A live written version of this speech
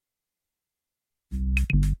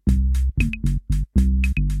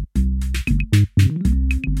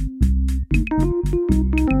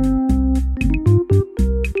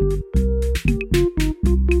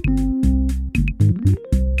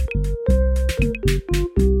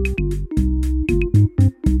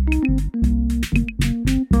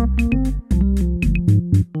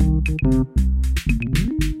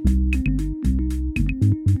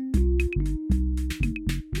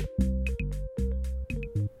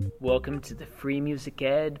Welcome to the Free Music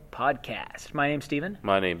Ed podcast. My name's Steven.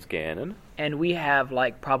 My name's Gannon. And we have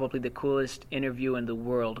probably the coolest interview in the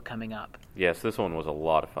world coming up. Yes, this one was a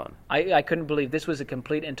lot of fun. I couldn't believe this was a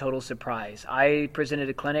complete and total surprise. I presented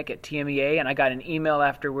a clinic at TMEA and I got an email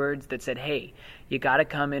afterwards that said, hey, you got to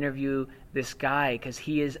come interview this guy because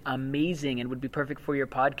he is amazing and would be perfect for your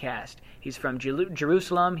podcast. He's from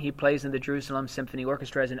Jerusalem. He plays in the Jerusalem Symphony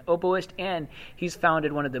Orchestra as an oboist, and he's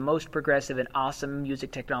founded one of the most progressive and awesome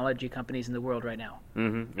music technology companies in the world right now.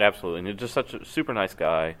 Mm-hmm, absolutely. And he's just such a super nice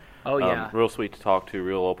guy. Oh, yeah. Real sweet to talk to,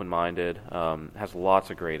 real open-minded, has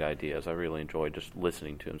lots of great ideas. I really enjoyed just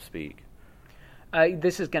listening to him speak.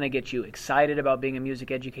 This is going to get you excited about being a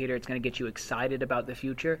music educator. It's going to get you excited about the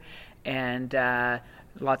future, and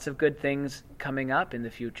lots of good things coming up in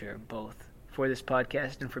the future, both for this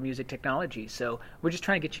podcast and for music technology. So we're just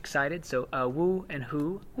trying to get you excited. So woo and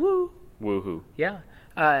who. Woo. Woohoo. Yeah.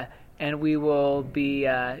 And we will be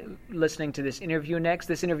listening to this interview next.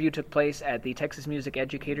 This interview took place at the Texas Music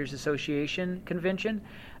Educators Association convention.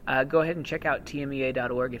 Go ahead and check out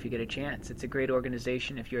tmea.org if you get a chance. It's a great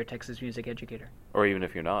organization if you're a Texas music educator. Or even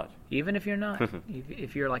if you're not. Even if you're not.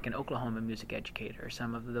 If you're like an Oklahoma music educator or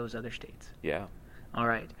some of those other states. Yeah. All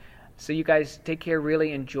right. So you guys take care.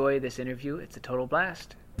 Really enjoy this interview. It's a total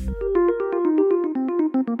blast.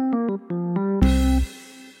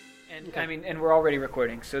 And we're already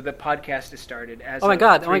recording, so the podcast has started as Oh my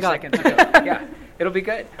God. seconds ago. Yeah, it'll be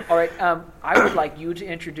good. All right, I would like you to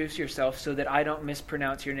introduce yourself so that I don't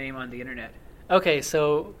mispronounce your name on the internet. Okay,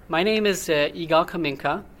 so my name is Igal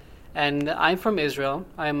Kaminka, and I'm from Israel.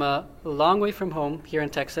 I'm a long way from home here in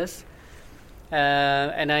Texas,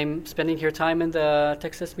 and I'm spending here time in the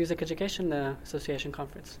Texas Music Education Association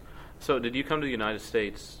conference. So did you come to the United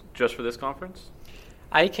States just for this conference?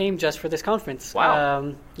 I came just for this conference.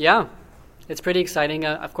 Wow. Yeah, it's pretty exciting.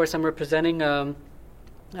 Of course, I'm representing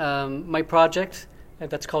my project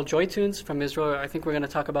that's called Joy Tunes from Israel. I think we're going to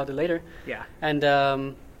talk about it later. Yeah. And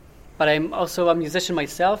but I'm also a musician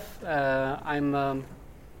myself. I'm a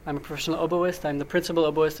professional oboist. I'm the principal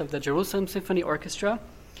oboist of the Jerusalem Symphony Orchestra.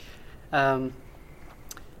 I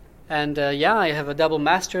have a double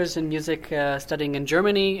master's in music studying in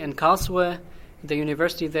Germany, in Karlsruhe, the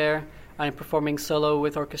university there. I'm performing solo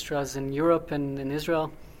with orchestras in Europe and in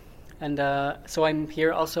Israel. And so I'm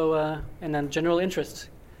here also in a general interest,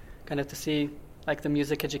 kind of to see the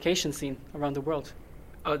music education scene around the world.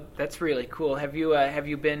 Oh, that's really cool. Have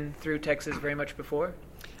you been through Texas very much before?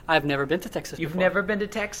 I've never been to Texas You've before. never been to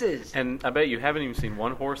Texas? And I bet you haven't even seen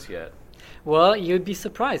one horse yet. Well, you'd be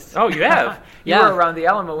surprised. Oh, you have? You were around the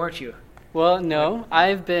Alamo, weren't you? Well, no.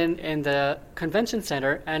 I've been in the convention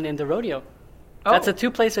center and in the rodeo. Oh. That's the two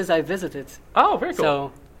places I visited. Oh, very cool.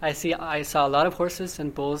 So I saw a lot of horses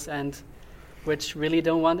and bulls, and which really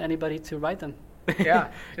don't want anybody to ride them. Yeah.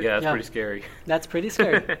 Yeah, that's pretty scary. That's pretty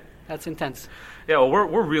scary. That's intense. Yeah, well,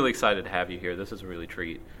 we're really excited to have you here. This is a really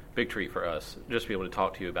big treat for us, just to be able to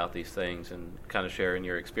talk to you about these things and kind of share in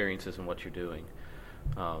your experiences and what you're doing.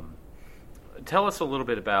 Tell us a little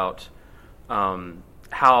bit about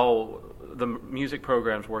how the music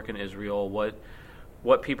programs work in Israel,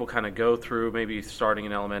 what people kind of go through, maybe starting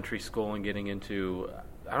in elementary school and getting into,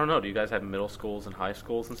 I don't know, do you guys have middle schools and high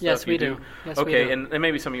schools and stuff? Yes, we do. Yes, okay, we do. And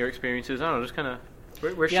maybe some of your experiences, I don't know, just kind of...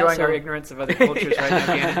 We're showing our ignorance of other cultures right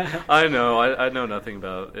now, again. I know. I know nothing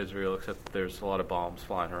about Israel except there's a lot of bombs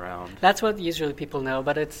flying around. That's what usually people know,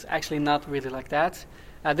 but it's actually not really like that.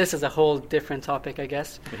 This is a whole different topic, I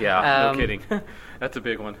guess. Yeah, no kidding. That's a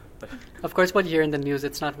big one. Of course, what you hear in the news,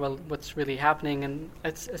 it's not what's really happening, and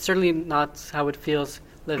it's certainly not how it feels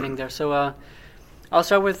living there. So I'll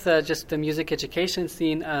start with just the music education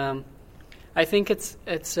scene. I think it's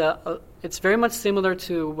very much similar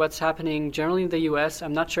to what's happening generally in the U.S.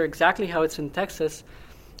 I'm not sure exactly how it's in Texas.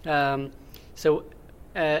 In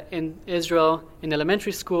Israel, in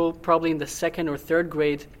elementary school, probably in the second or third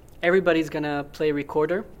grade, everybody's going to play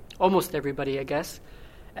recorder, almost everybody, I guess.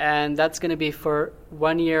 And that's going to be for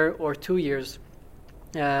 1 year or 2 years.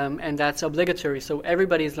 And that's obligatory. So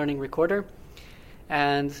everybody's learning recorder.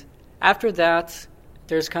 And after that,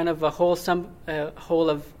 there's kind of a whole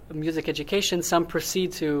of music education. Some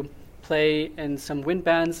proceed to play in some wind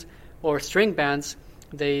bands or string bands.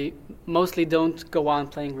 they mostly don't go on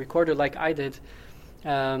playing recorder like I did.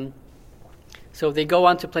 So they go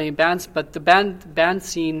on to play in bands, but the band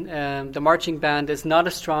scene, the marching band, is not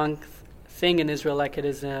a strong thing in Israel like it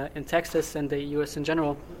is in Texas and the U.S. in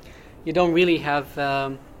general. You don't really have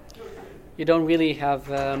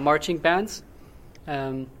marching bands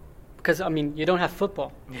because you don't have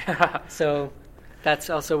football. Yeah. So that's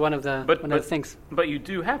also one of the things. But you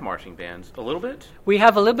do have marching bands a little bit. We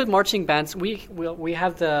have a little bit marching bands. We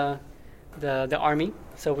have the army.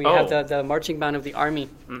 So we have the marching band of the army.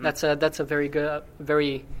 Mm-hmm. That's a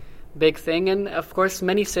very big thing. And of course,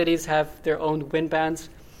 many cities have their own wind bands,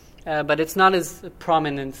 but it's not as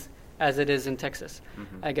prominent as it is in Texas,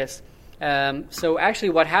 I guess. So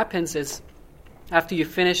actually, what happens is after you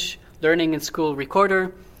finish learning in school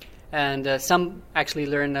recorder, and some actually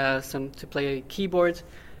learn some to play keyboard,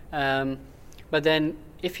 but then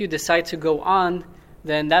if you decide to go on,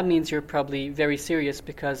 then that means you're probably very serious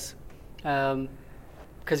because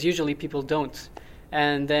usually people don't.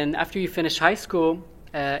 And then after you finish high school,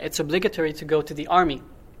 it's obligatory to go to the army.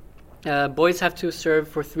 Boys have to serve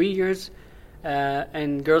for 3 years,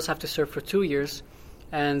 and girls have to serve for 2 years.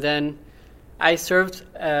 And then I served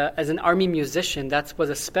as an army musician. That was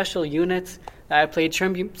a special unit. I played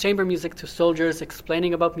chamber music to soldiers,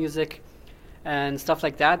 explaining about music and stuff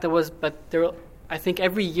like that. I think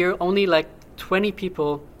every year only like 20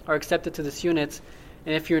 people are accepted to this unit.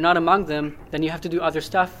 And if you're not among them, then you have to do other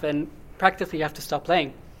stuff, and practically you have to stop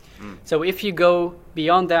playing. So if you go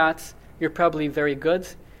beyond that, you're probably very good.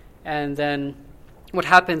 And then what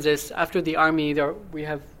happens is after the army, we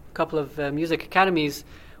have a couple of music academies.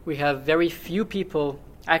 We have very few people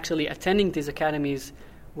actually attending these academies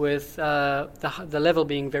with the level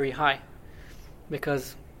being very high.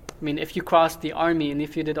 Because, if you crossed the army and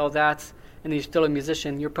if you did all that and you're still a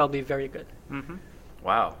musician, you're probably very good. Mm-hmm.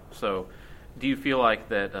 Wow. So do you feel like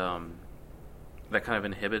that that kind of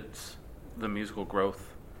inhibits the musical growth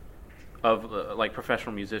of like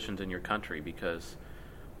professional musicians in your country, because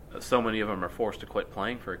so many of them are forced to quit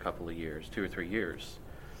playing for a couple of years, 2 or 3 years?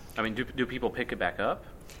 Do people pick it back up?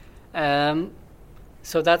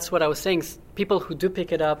 So that's what I was saying. People who do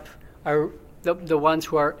pick it up are the ones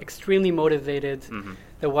who are extremely motivated,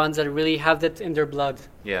 the ones that really have that in their blood.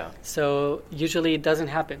 Yeah. So usually it doesn't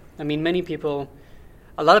happen.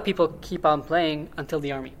 A lot of people keep on playing until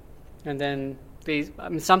the army. And then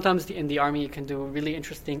sometimes in the army you can do really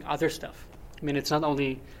interesting other stuff. It's not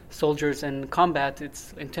only soldiers and combat,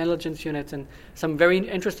 it's intelligence units and some very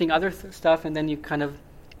interesting other stuff. And then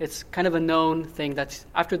it's kind of a known thing that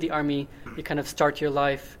after the army, you kind of start your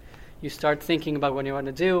life. You start thinking about what you want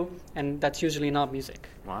to do, and that's usually not music.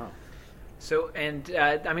 Wow. So, and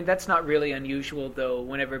that's not really unusual, though.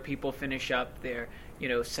 Whenever people finish up their,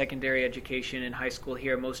 secondary education in high school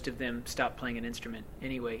here, most of them stop playing an instrument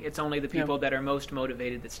anyway. It's only the people that are most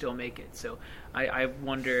motivated that still make it. So I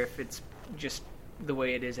wonder if it's just the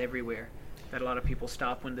way it is everywhere, that a lot of people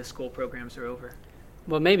stop when the school programs are over.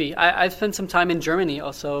 Well, maybe. I've spent some time in Germany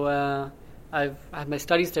also. I've had my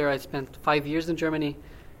studies there. I spent 5 years in Germany,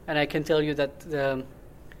 and I can tell you that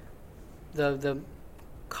the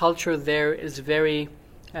culture there is very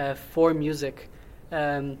for music.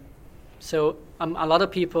 So a lot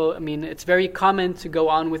of people, it's very common to go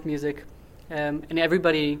on with music, and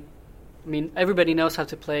everybody knows how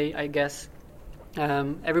to play, I guess.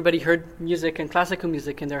 Everybody heard music and classical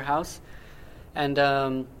music in their house, and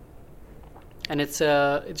it's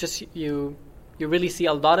just you really see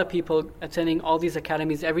a lot of people attending all these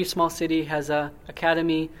academies. Every small city has a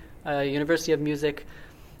academy, a university of music.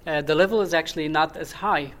 The level is actually not as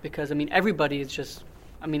high because everybody is just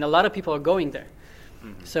a lot of people are going there.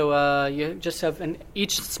 Mm-hmm. So you just have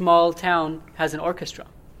each small town has an orchestra.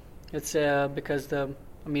 It's because the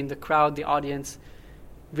crowd, the audience,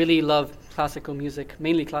 really love classical music,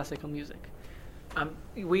 mainly classical music.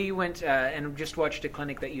 We went and just watched a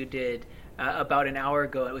clinic that you did about an hour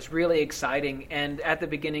ago. It was really exciting, and at the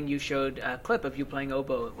beginning you showed a clip of you playing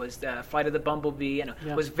oboe. It was Flight of the Bumblebee, and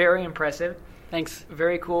it was very impressive. Thanks.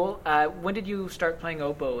 Very cool. When did you start playing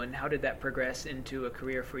oboe, and how did that progress into a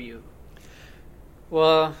career for you?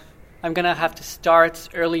 Well, I'm going to have to start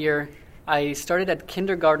earlier. I started at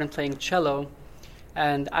kindergarten playing cello,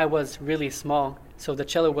 and I was really small. So the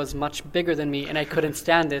cello was much bigger than me, and I couldn't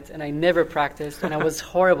stand it, and I never practiced, and I was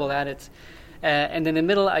horrible at it. And in the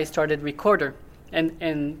middle, I started recorder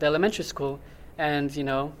in the elementary school, and,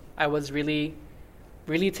 I was really,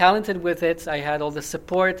 really talented with it. I had all the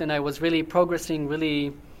support, and I was really progressing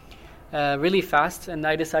really fast, and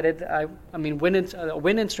I decided, a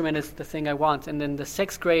wind instrument is the thing I want. And in the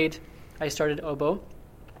 6th grade, I started oboe,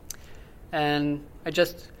 and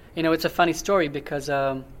It's a funny story because,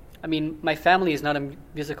 my family is not a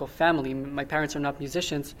musical family. My parents are not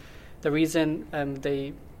musicians. The reason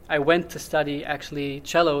I went to study actually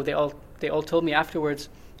cello, they all told me afterwards,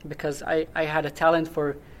 because I had a talent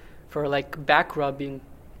for like back rubbing.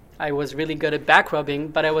 I was really good at back rubbing,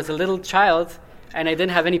 but I was a little child and I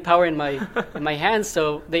didn't have any power in my hands.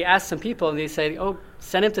 So they asked some people and they said, "Oh,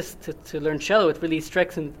 send him to learn cello. It really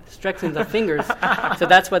strengthens the fingers." So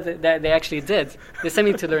that's what they actually did. They sent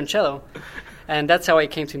me to learn cello. And that's how I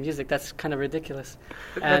came to music. That's kind of ridiculous.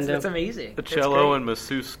 That's amazing. The cello and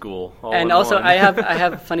masseuse school. And also, I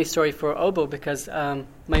have a funny story for oboe because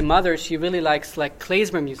my mother, she really likes like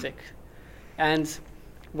klezmer music, and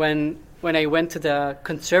when I went to the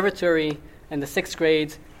conservatory in the 6th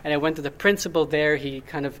grade and I went to the principal there, he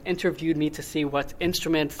kind of interviewed me to see what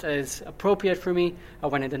instrument is appropriate for me. I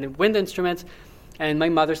wanted a wind instrument, and my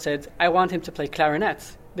mother said, "I want him to play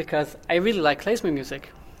clarinet because I really like klezmer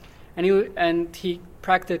music." And he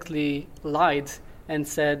practically lied and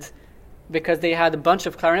said, because they had a bunch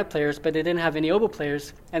of clarinet players, but they didn't have any oboe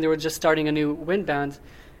players, and they were just starting a new wind band,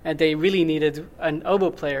 and they really needed an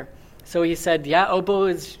oboe player. So he said, "Yeah, oboe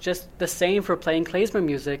is just the same for playing klezmer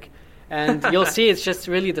music, and you'll see it's just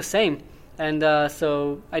really the same." And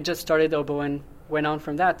so I just started oboe and went on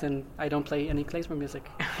from that, and I don't play any klezmer music.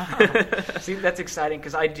 See, that's exciting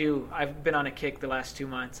because I've been on a kick the last 2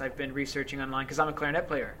 months. I've been researching online because I'm a clarinet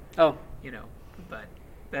player. Oh. But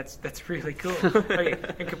that's really cool. Okay,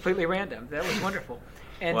 and completely random. That was wonderful.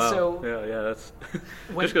 And wow. so... Yeah, that's...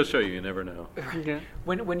 just goes to show you never know. Yeah.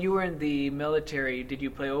 When you were in the military, did you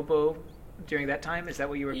play oboe during that time? Is that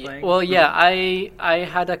what you were playing? Well, yeah, I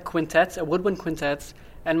had a quintet, a woodwind quintet,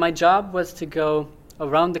 and my job was to go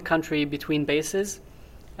around the country between bases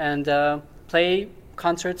and play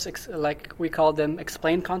concerts, like we call them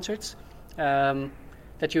explain concerts,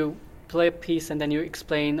 that you play a piece and then you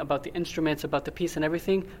explain about the instruments, about the piece and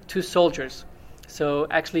everything to soldiers. So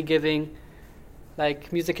actually giving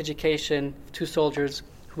like music education to soldiers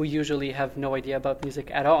who usually have no idea about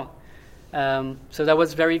music at all. So that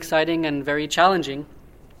was very exciting and very challenging.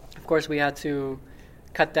 Of course, we had to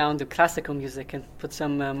cut down the classical music and put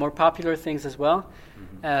some more popular things as well.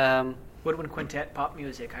 Woodwind quintet, pop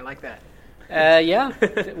music. I like that. Yeah,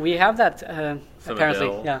 we have that some apparently.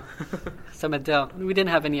 Adele. Yeah, some Adele. We didn't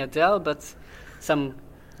have any Adele, but some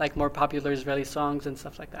like more popular Israeli songs and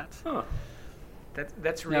stuff like that. Huh.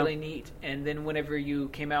 That's really neat. And then whenever you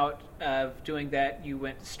came out of doing that, you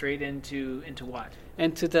went straight into what?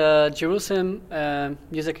 Into the Jerusalem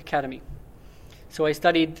Music Academy. So I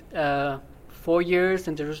studied 4 years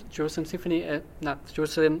in the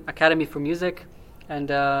Jerusalem Academy for Music,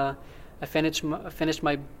 and I finished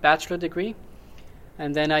my bachelor degree,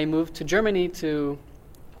 and then I moved to Germany to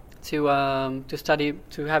study,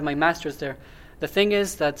 to have my master's there. The thing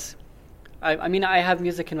is that I have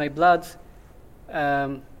music in my blood.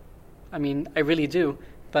 I really do,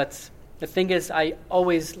 but the thing is, I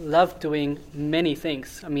always loved doing many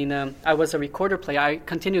things. I was a recorder player. I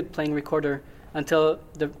continued playing recorder until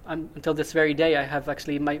this very day. I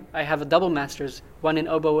have a double master's, one in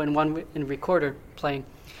oboe and one in recorder playing.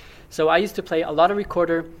 So I used to play a lot of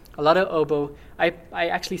recorder, a lot of oboe. I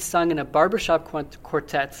actually sung in a barbershop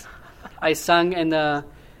quartet. I sung in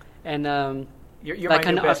You're like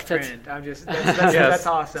my new best octet. friend. That's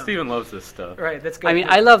awesome. Stephen loves this stuff. Right, that's good.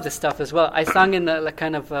 I love this stuff as well. I sung in the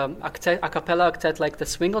kind of a cappella octet, like the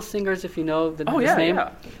Swingle Singers, if you know this name.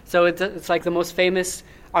 Yeah. So it's like the most famous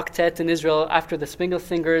octet in Israel after the Swingle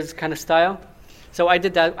Singers kind of style. So I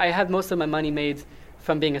did that. I had most of my money made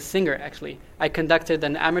from being a singer, actually. I conducted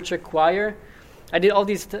an amateur choir. I did all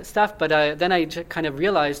these stuff, but then I just kind of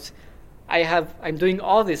realized I'm doing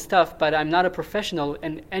all this stuff, but I'm not a professional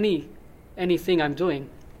in anything I'm doing.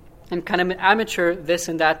 I'm kind of an amateur, this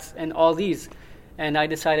and that, and all these. And I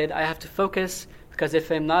decided I have to focus, because if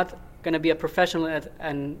I'm not going to be a professional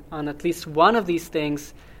on at least one of these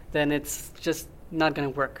things, then it's just not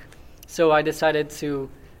going to work. So I decided to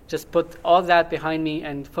just put all that behind me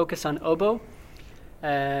and focus on oboe.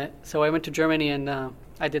 So I went to Germany and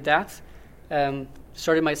I did that.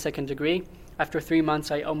 Started my second degree. After 3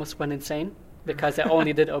 months, I almost went insane because I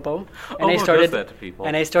only did oboe. And Oboe does that to people.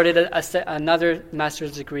 And I started another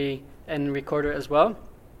master's degree in recorder as well.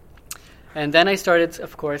 And then I started,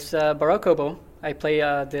 of course, Baroque oboe. I play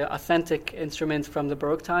the authentic instruments from the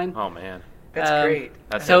Baroque time. Oh, man. That's great.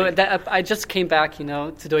 I just came back,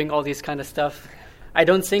 to doing all these kind of stuff. I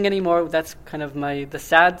don't sing anymore. That's kind of the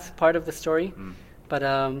sad part of the story. Mm. But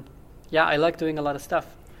I like doing a lot of stuff.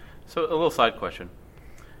 So a little side question.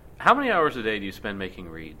 How many hours a day do you spend making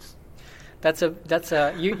reeds? That's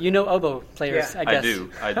a you know oboe players, Yeah. I guess.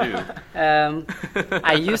 I do.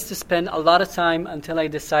 I used to spend a lot of time until I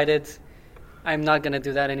decided I'm not going to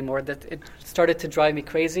do that anymore. That it started to drive me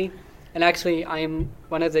crazy. And actually, I'm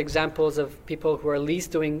one of the examples of people who are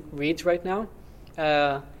least doing reads right now.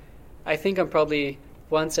 I think I'm probably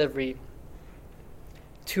once every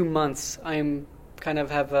 2 months. I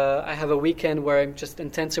have a weekend where I'm just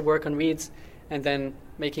intensive work on reads, and then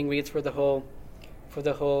making reads for the whole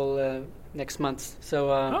next month.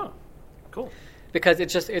 So. Oh, cool. Because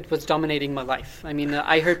it was dominating my life. I mean,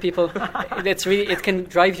 I heard people. It can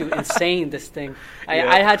drive you insane. This thing.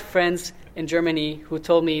 I had friends in Germany who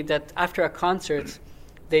told me that after a concert,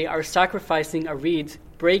 they are sacrificing a reed,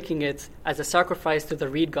 breaking it as a sacrifice to the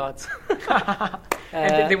reed gods.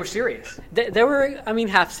 And they were serious. They were, I mean,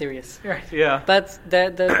 half serious. Right. Yeah. But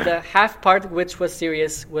the half part which was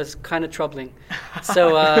serious was kind of troubling.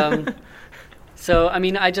 So. So, I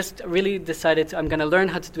mean, I just really decided I'm going to learn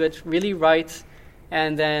how to do it really right.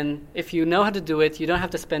 And then if you know how to do it, you don't have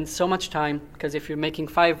to spend so much time, because if you're making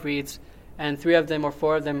 5 reads and 3 of them or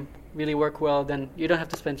 4 of them really work well, then you don't have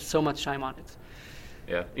to spend so much time on it.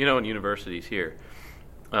 Yeah. In universities here,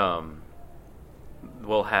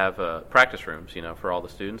 we'll have practice rooms, for all the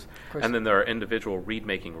students. And then there are individual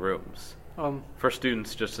read-making rooms for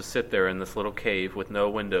students just to sit there in this little cave with no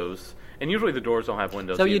windows. And usually the doors don't have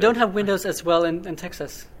windows. So you either. don't have windows as well in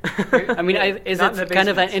Texas? I mean, is Not in it the kind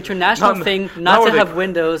of an basements. international thing not to have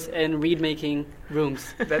windows in read-making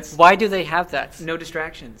rooms? Why do they have that? No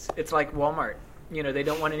distractions. It's like Walmart. They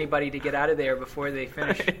don't want anybody to get out of there before they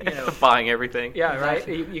finish. Buying everything. Yeah, right.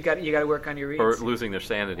 You got to work on your reads. Or losing their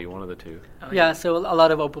sanity, one of the two. Oh, Yeah, so a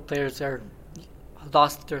lot of oboe players are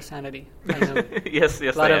lost their sanity. I know. yes,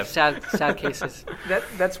 A lot they of have. sad cases.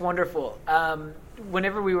 That's wonderful.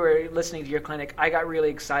 Whenever we were listening to your clinic, I got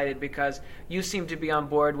really excited because you seem to be on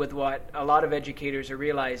board with what a lot of educators are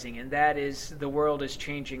realizing, and that is the world is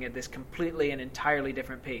changing at this completely and entirely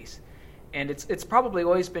different pace. And it's probably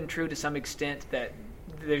always been true to some extent that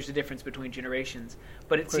there's a difference between generations,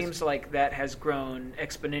 but it seems like that has grown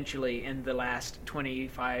exponentially in the last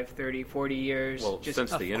 25, 30, 40 years. Well,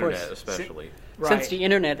 since the internet especially. Right. Since the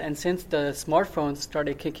internet and since the smartphones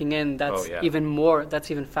started kicking in, that's even more. That's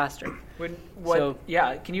even faster.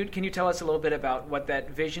 Can you tell us a little bit about what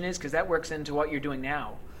that vision is, because that works into what you're doing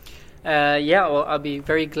now? Well, I'll be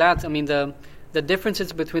very glad. I mean, the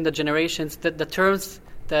differences between the generations, the terms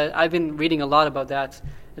that I've been reading a lot about that.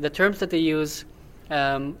 The terms that they use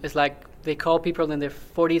is like they call people in their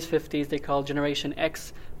 40s, 50s, they call Generation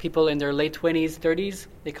X. People in their late 20s, 30s,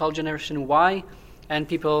 they call Generation Y, and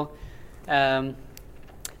people.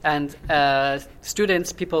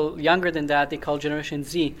 Students, people younger than that, they call Generation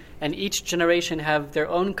Z. And each generation have their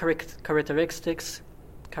own characteristics.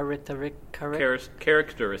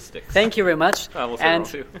 Characteristics. Thank you very much. We'll say wrong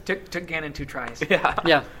too. Took Gannon 2 tries.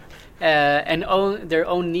 Yeah. And their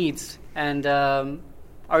own needs. And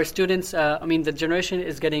our students, the generation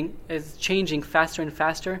is changing faster and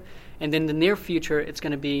faster. And in the near future, it's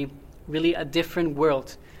going to be really a different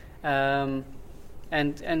world. And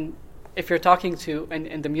if you're talking to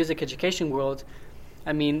in the music education world,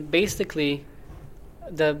 I mean, basically,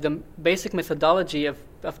 the basic methodology of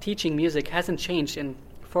teaching music hasn't changed in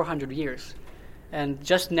 400 years. And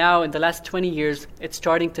just now, in the last 20 years, it's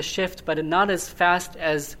starting to shift, but not as fast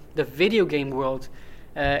as the video game world.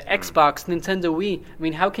 Xbox, Nintendo Wii. I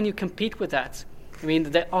mean, how can you compete with that? I mean,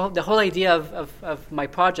 the whole idea of my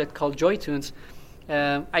project called JoyTunes,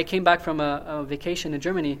 I came back from a vacation in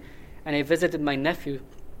Germany, and I visited my nephew.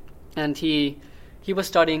 And he was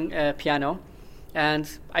studying piano, and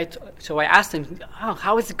so I asked him,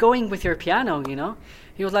 how is it going with your piano,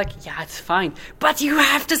 He was like, yeah, it's fine. But you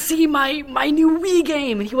have to see my new Wii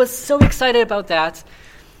game. And he was so excited about that.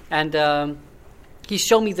 And he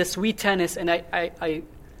showed me this Wii tennis, and I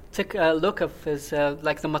took a look of his, the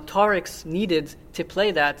motorics needed to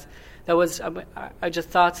play that. That was, I just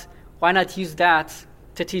thought, why not use that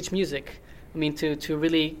to teach music? I mean, to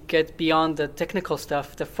really get beyond the technical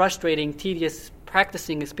stuff, the frustrating, tedious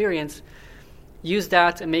practicing experience, use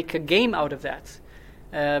that and make a game out of that.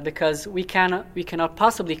 Because we cannot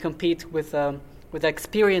possibly compete with the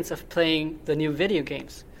experience of playing the new video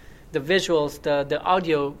games. The visuals, the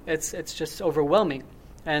audio, it's just overwhelming.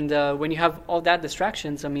 And when you have all that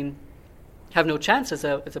distractions, I mean, have no chance as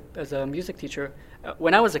a music teacher.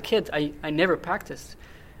 When I was a kid, I never practiced.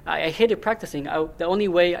 I hated practicing. The only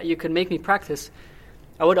way you could make me practice,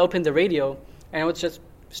 I would open the radio and I would just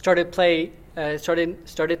started to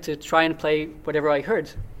try and play whatever I heard,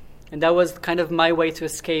 and that was kind of my way to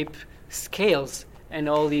escape scales and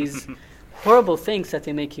all these horrible things that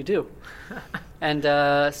they make you do. And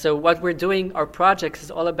so what we're doing, our projects,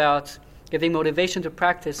 is all about giving motivation to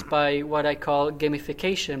practice by what I call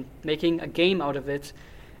gamification, making a game out of it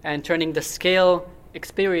and turning the scale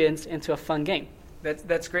experience into a fun game.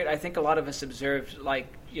 That's great. I think a lot of us observed, like,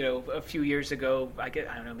 a few years ago, I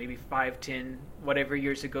don't know, maybe 5, 10, whatever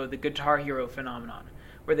years ago, the Guitar Hero phenomenon,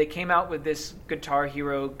 where they came out with this Guitar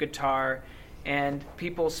Hero guitar, and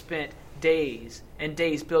people spent days and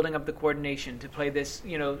days building up the coordination to play this,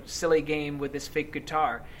 silly game with this fake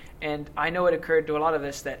guitar. And I know it occurred to a lot of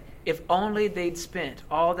us that if only they'd spent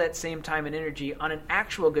all that same time and energy on an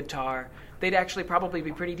actual guitar, they'd actually probably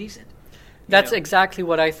be pretty decent. That's exactly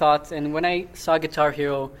what I thought. And when I saw Guitar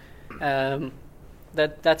Hero,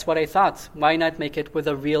 that's what I thought. Why not make it with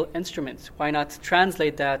a real instrument? Why not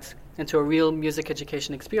translate that into a real music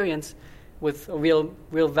education experience with a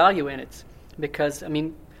real value in it? Because,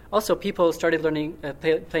 also people started learning,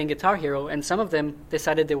 playing Guitar Hero, and some of them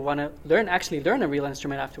decided they want to learn a real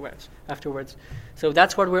instrument afterwards. So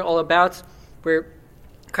that's what we're all about. We're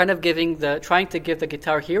kind of trying to give the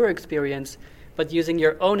Guitar Hero experience, but using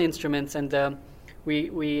your own instruments. And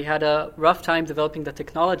we had a rough time developing the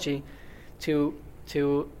technology to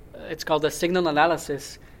it's called a signal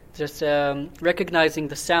analysis, just recognizing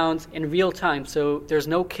the sounds in real time. So there's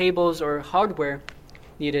no cables or hardware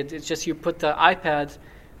needed. It's just you put the iPad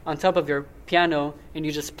on top of your piano and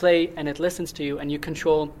you just play, and it listens to you, and you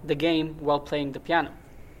control the game while playing the piano.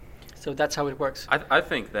 So that's how it works. I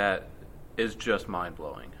think that is just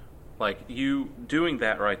mind-blowing. Like, you doing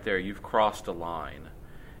that right there, you've crossed a line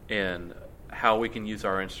in how we can use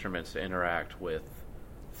our instruments to interact with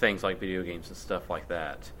things like video games and stuff like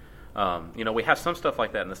that. We have some stuff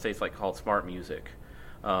like that in the States, like called smart music,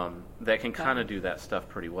 that can kind of do that stuff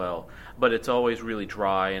pretty well. But it's always really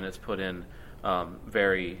dry, and it's put in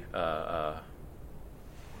very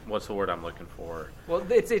what's the word I'm looking for? Well,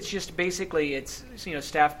 it's just basically it's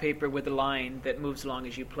staff paper with a line that moves along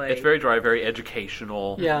as you play. It's very dry, very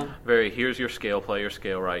educational. Yeah. Very, here's your scale, play your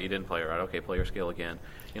scale right. You didn't play it right. Okay, play your scale again.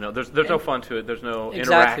 There's no fun to it. There's no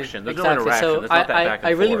interaction. There's no interaction. So There's not that back and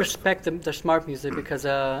I really forth. respect the smart music because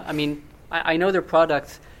I know their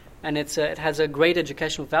product, and it has a great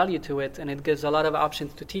educational value to it, and it gives a lot of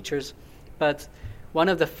options to teachers. But one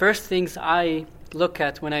of the first things I look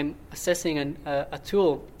at when I'm assessing a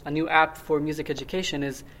tool, a new app for music education,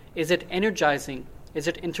 is it energizing? Is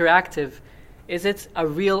it interactive? Is it a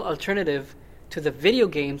real alternative to the video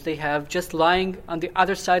games they have just lying on the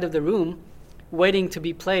other side of the room waiting to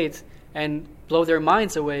be played and blow their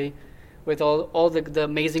minds away with all the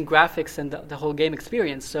amazing graphics and the whole game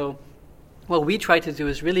experience? So what we try to do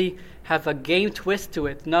is really have a game twist to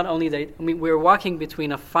it. Not only we're walking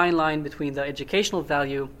between a fine line between the educational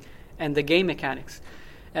value and the game mechanics.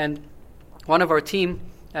 And one of our team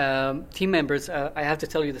members, I have to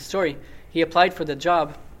tell you the story. He applied for the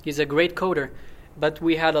job. He's a great coder, but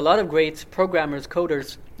we had a lot of great programmers,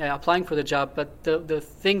 coders applying for the job. But the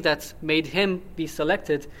thing that made him be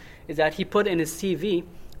selected is that he put in his CV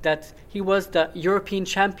that he was the European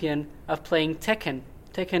champion of playing Tekken.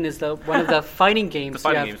 Tekken is one of the fighting games. The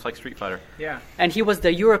fighting games, like Street Fighter. Yeah. And he was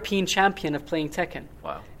the European champion of playing Tekken.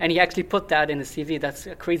 Wow. And he actually put that in his CV. That's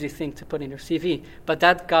a crazy thing to put in your CV. But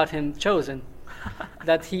that got him chosen.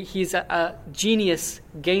 That he's a genius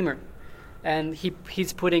gamer. And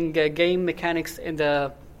he's putting game mechanics in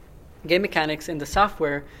the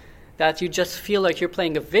software that you just feel like you're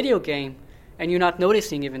playing a video game and you're not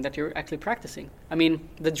noticing even that you're actually practicing.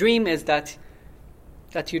 The dream is that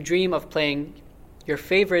you dream of playing your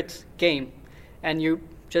favorite game, and you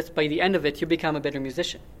just by the end of it you become a better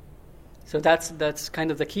musician. So that's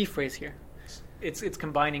kind of the key phrase here. It's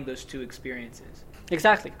combining those two experiences.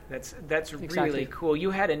 Exactly. That's Exactly. really cool.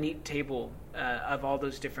 You had a neat table of all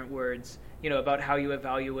those different words, about how you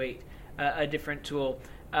evaluate a different tool.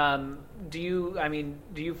 Do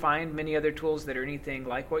you find many other tools that are anything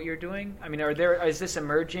like what you're doing? Is this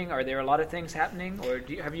emerging? Are there a lot of things happening,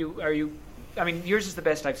 or yours is the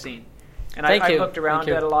best I've seen. And I looked around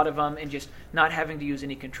at a lot of them and just not having to use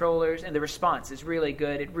any controllers, and the response is really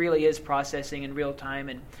good. It really is processing in real time,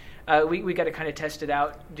 and we got to kind of test it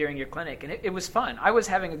out during your clinic, and it was fun. I was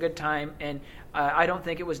having a good time, and I don't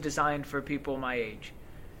think it was designed for people my age,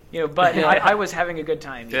 but I was having a good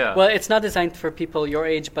time. Yeah. Well, it's not designed for people your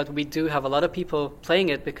age, but we do have a lot of people playing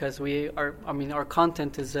it because our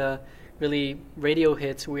content is really radio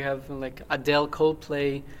hits. We have like Adele,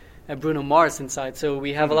 Coldplay, Bruno Mars inside, so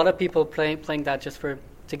we have a lot of people playing that just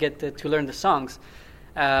to get to learn the songs.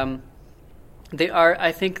 They are,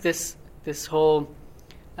 I think, this whole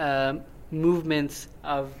movement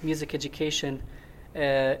of music education.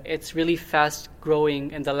 It's really fast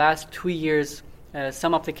growing. In the last 2 years,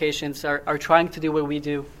 Some applications are trying to do what we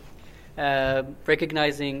do,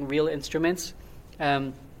 recognizing real instruments.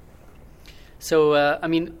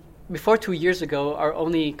 Before 2 years ago, our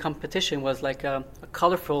only competition was like a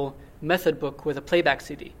colorful method book with a playback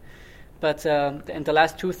CD. But in the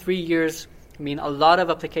last 2-3 years, a lot of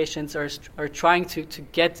applications are trying to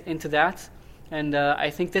get into that. And I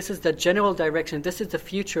think this is the general direction. This is the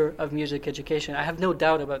future of music education. I have no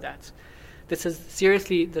doubt about that. This is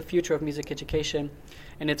seriously the future of music education.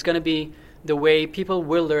 And it's going to be the way people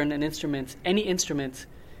will learn an instrument, any instrument,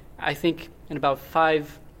 I think in about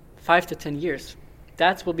 5 to 10 years.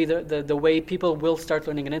 That will be the way people will start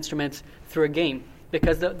learning an instrument through a game.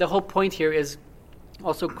 Because the whole point here is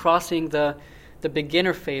also crossing the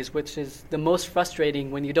beginner phase, which is the most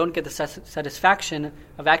frustrating when you don't get the satisfaction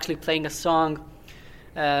of actually playing a song,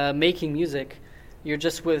 making music. You're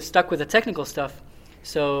just stuck with the technical stuff.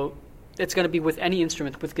 So it's going to be with any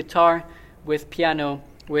instrument, with guitar, with piano,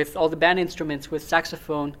 with all the band instruments, with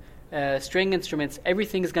saxophone, string instruments.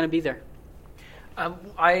 Everything is going to be there.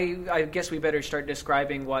 I guess we better start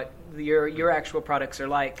describing what your actual products are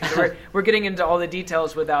like. 'Cause we're getting into all the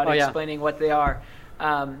details without explaining what they are.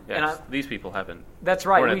 These people haven't. That's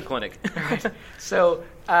right. We're in a clinic. Right. So,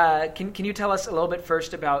 can you tell us a little bit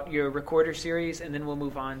first about your recorder series, and then we'll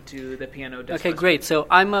move on to the piano? Okay, great. So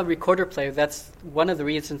I'm a recorder player. That's one of the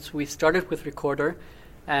reasons we started with recorder,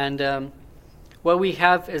 and what we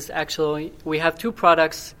have is actually we have two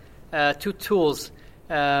products, two tools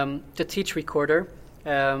to teach recorder.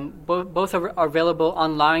 Both are available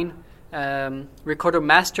online. Recorder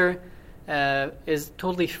Master is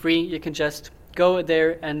totally free. You can just go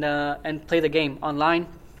there and play the game online.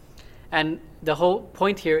 And the whole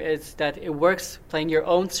point here is that it works playing your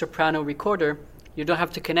own soprano recorder. You don't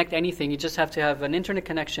have to connect anything. You just have to have an internet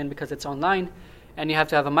connection because it's online, and you have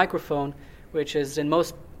to have a microphone, which is in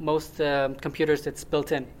most computers it's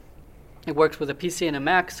built in. It works with a PC and a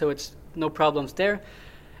Mac, so it's no problems there.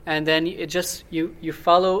 And then it just you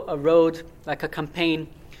follow a road, like a campaign,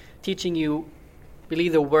 teaching you really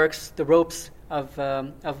the ropes of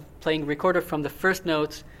playing recorder from the first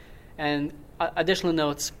notes and additional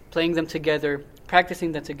notes, playing them together,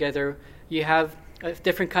 practicing them together. You have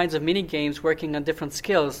different kinds of mini games working on different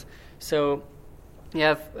skills. So you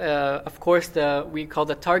have, of course, we call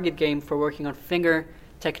the target game for working on finger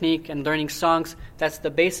technique and learning songs. That's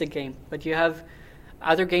the basic game. But you have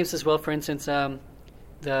other games as well. For instance,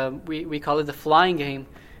 we call it the flying game,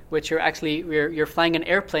 which you're flying an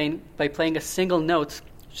airplane by playing a single note,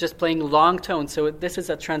 just playing long tones. So this is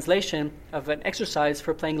a translation of an exercise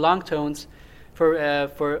for playing long tones,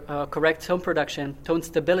 for correct tone production, tone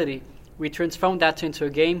stability. We transform that into a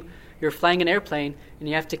game. You're flying an airplane, and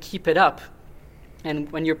you have to keep it up.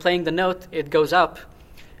 And when you're playing the note, it goes up,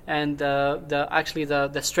 and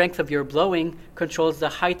the strength of your blowing controls the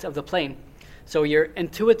height of the plane. So you're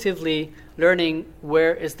intuitively learning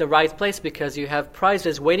where is the right place because you have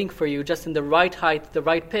prizes waiting for you just in the right height, the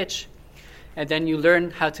right pitch. And then you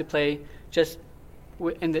learn how to play just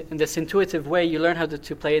in this intuitive way. You learn how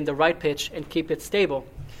to play in the right pitch and keep it stable.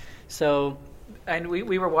 So, and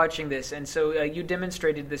we were watching this, and so you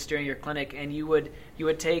demonstrated this during your clinic, and you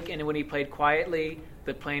would take, and when he played quietly,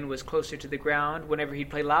 the plane was closer to the ground. Whenever he'd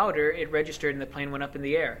play louder, it registered and the plane went up in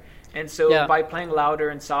the air. And so by playing louder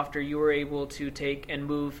and softer, you were able to take and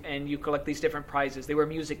move, and you collect these different prizes. They were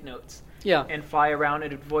music notes. Yeah. And fly around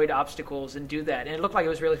and avoid obstacles and do that. And it looked like it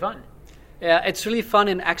was really fun. Yeah, it's really fun,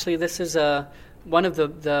 and actually this is one of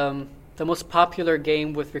the most popular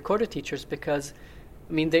game with recorder teachers because,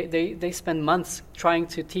 they spend months trying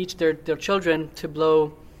to teach their children to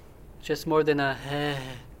blow just more than a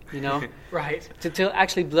right. To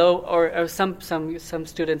actually blow, or some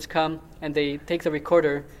students come and they take the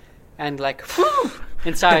recorder and like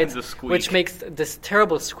inside, which makes this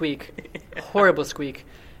terrible squeak, horrible squeak,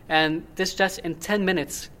 and this just in 10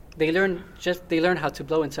 minutes. They learn how to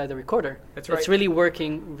blow inside the recorder. That's right. It's really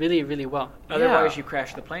working really, really well. Otherwise, you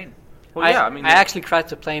crash the plane. Well, I actually crashed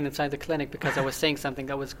the plane inside the clinic because I was saying something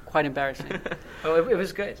that was quite embarrassing. It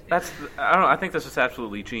was good. I don't know. I think this is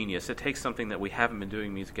absolutely genius. It takes something that we haven't been doing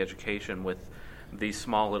in music education with these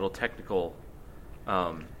small little technical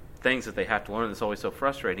things that they have to learn. That's always so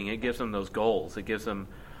frustrating. It gives them those goals. It gives them,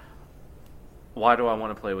 why do I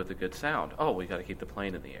want to play with a good sound? Oh, we got to keep the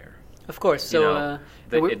plane in the air. Of course. So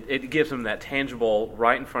it gives them that tangible,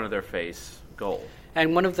 right in front of their face goal.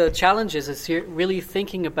 And one of the challenges is here really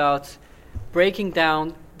thinking about breaking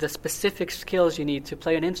down the specific skills you need to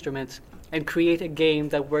play an instrument and create a game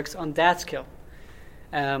that works on that skill.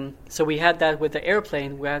 So we had that with the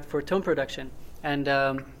airplane we had for tone production. And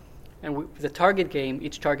the target game,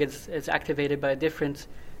 each target is activated by a different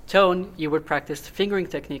tone, you would practice fingering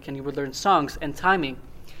technique and you would learn songs and timing.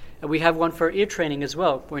 And we have one for ear training as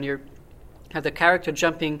well. When you have the character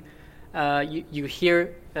jumping, you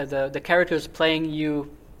hear the characters playing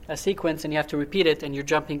you a sequence and you have to repeat it, and you're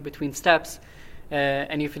jumping between steps.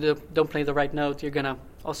 And if you don't play the right note, you're going to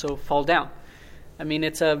also fall down. I mean,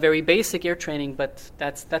 it's a very basic ear training, but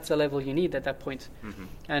that's the level you need at that point. Mm-hmm.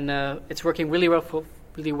 And it's working really well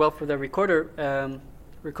for the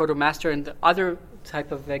Recorder Master. And the other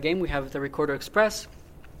type of game, we have the Recorder Express.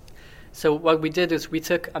 So what we did is we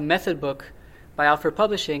took a method book by Alfred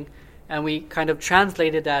Publishing, and we kind of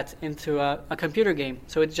translated that into a computer game.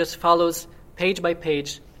 So it just follows page by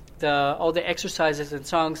page all the exercises and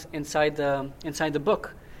songs inside the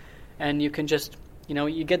book, and you can just,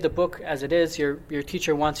 you get the book as it is. Your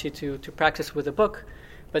teacher wants you to practice with the book,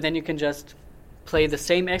 but then you can just play the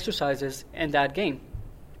same exercises in that game,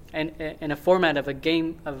 and in a format of a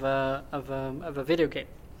game of a video game.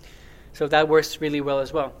 So that works really well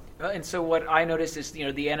as well. And so what I noticed is,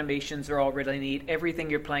 the animations are all really neat.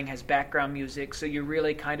 Everything you're playing has background music, so you're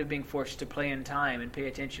really kind of being forced to play in time and pay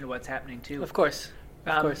attention to what's happening too. Of course.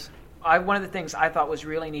 Of course. One of the things I thought was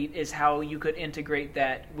really neat is how you could integrate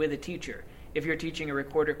that with a teacher. If you're teaching a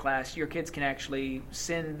recorder class, your kids can actually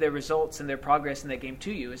send their results and their progress in that game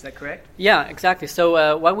to you. Is that correct? Yeah, exactly.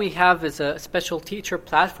 So what we have is a special teacher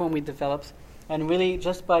platform we developed, and really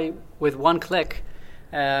just with one click,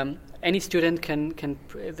 any student can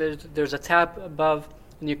there's a tab above,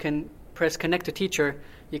 and you can press connect to teacher.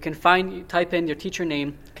 You can type in your teacher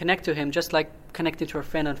name, connect to him, just like connecting to a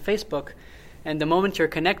friend on Facebook. And the moment you're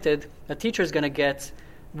connected, the teacher is going to get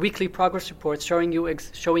weekly progress reports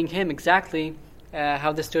showing him exactly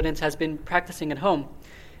how the student has been practicing at home.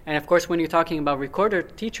 And of course, when you're talking about recorder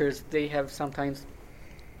teachers, they have sometimes,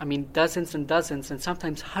 dozens and dozens and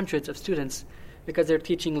sometimes hundreds of students, because they're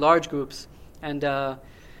teaching large groups. And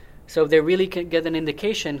so they really can get an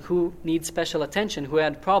indication who needs special attention, who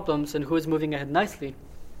had problems, and who is moving ahead nicely.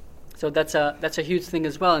 So that's a huge thing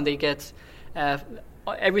as well. And they get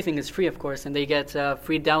everything is free, of course, and they get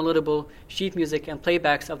free downloadable sheet music and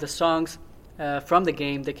playbacks of the songs from the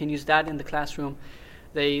game. They can use that in the classroom.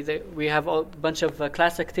 We have a bunch of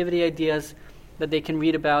class activity ideas that they can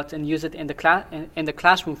read about and use it in the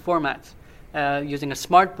classroom format, using a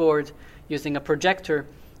smart board, using a projector,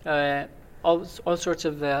 all sorts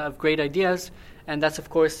of great ideas. And that's, of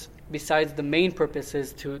course, besides the main purpose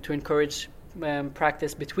is to encourage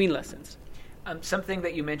practice between lessons. Something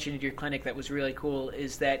that you mentioned in your clinic that was really cool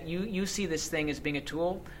is that you see this thing as being a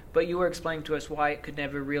tool, but you were explaining to us why it could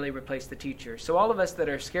never really replace the teacher. So all of us that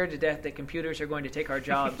are scared to death that computers are going to take our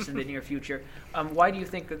jobs in the near future, why do you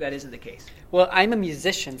think that isn't the case? Well, I'm a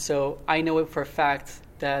musician, so I know it for a fact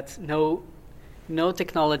that no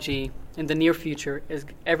technology in the near future is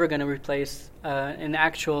ever going to replace an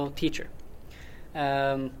actual teacher.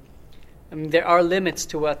 There are limits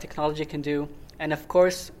to what technology can do, and of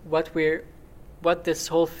course, what this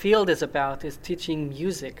whole field is about is teaching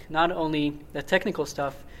music, not only the technical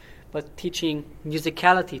stuff, but teaching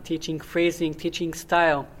musicality, teaching phrasing, teaching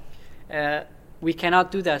style. We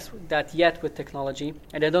cannot do that yet with technology,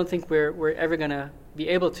 and I don't think we're ever going to be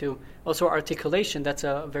able to. Also, articulation, that's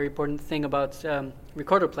a very important thing about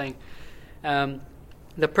recorder playing.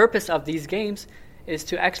 The purpose of these games is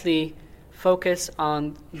to actually focus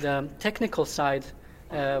on the technical side,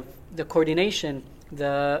 the coordination,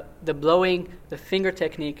 the blowing, the finger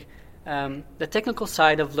technique, the technical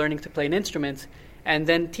side of learning to play an instrument, and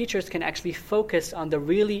then teachers can actually focus on the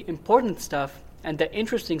really important stuff and the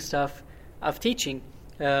interesting stuff of teaching,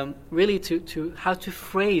 really to how to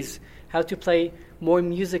phrase, how to play more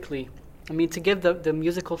musically. To give the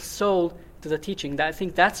musical soul to the teaching. I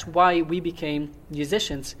think that's why we became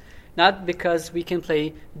musicians, not because we can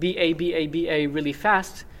play B-A, B-A, B-A really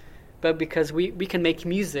fast, but because we can make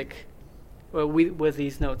music with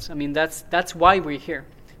these notes. That's why we're here.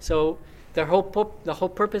 So the whole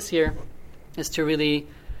purpose here is to really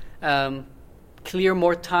clear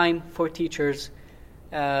more time for teachers,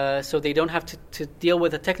 so they don't have to deal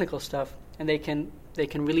with the technical stuff, and they can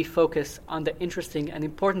really focus on the interesting and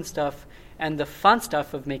important stuff and the fun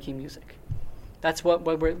stuff of making music. That's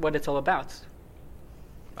what it's all about.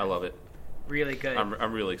 I love it. Really good.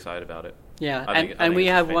 I'm really excited about it. Yeah, and we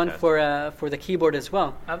have one for the keyboard as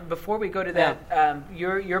well. Before we go to that,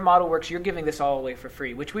 your model works. You're giving this all away for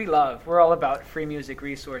free, which we love. We're all about free music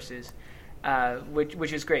resources,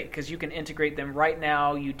 which is great because you can integrate them right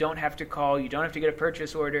now. You don't have to call. You don't have to get a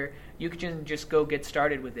purchase order. You can just go get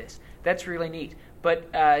started with this. That's really neat. But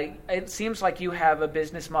it seems like you have a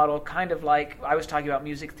business model kind of like I was talking about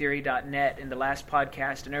musictheory.net in the last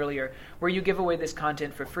podcast and earlier, where you give away this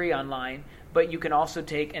content for free online, but you can also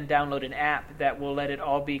take and download an app that will let it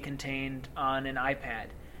all be contained on an iPad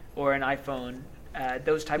or an iPhone,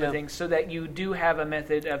 those type of things, so that you do have a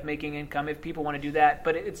method of making income if people want to do that,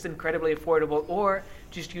 but it's incredibly affordable, or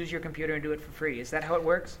just use your computer and do it for free. Is that how it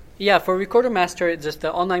works? Yeah, for Recorder Master, it's just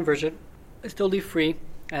the online version. It's totally free.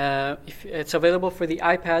 If it's available for the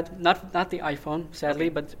iPad, not the iPhone, sadly,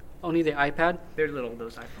 but only the iPad. They're little,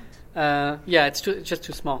 those iPhones. Yeah, it's just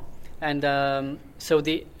too small. And so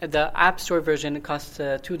the App Store version costs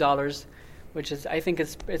 $2, which is, I think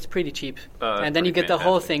it's pretty cheap. And then you get the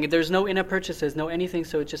whole thing. There's no in-app purchases, no anything,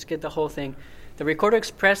 so just get the whole thing. The Recorder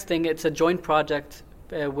Express thing, it's a joint project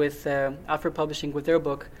with Alfred Publishing with their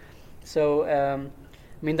book. So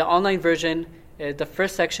the online version. The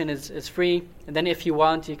first section is free, and then if you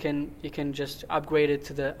want, you can just upgrade it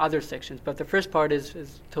to the other sections. But the first part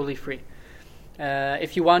is totally free.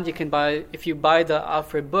 If you want, if you buy the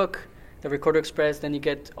Alfred book, the Recorder Express, then you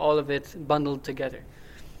get all of it bundled together.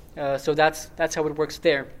 So that's how it works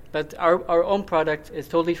there. But our own product is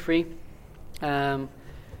totally free, and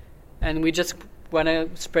we just want to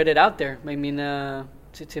spread it out there. I mean,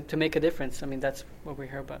 to make a difference. I mean, that's what we're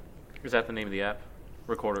here about. Is that the name of the app,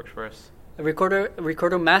 Recorder Express?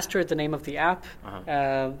 Recorder Master is the name of the app.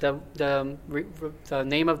 Uh-huh. The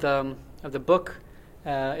name of the book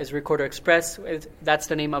is Recorder Express. That's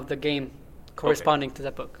the name of the game corresponding to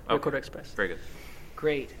that book, Recorder Express. Very good.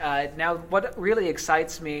 Great. Now, what really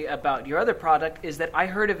excites me about your other product is that I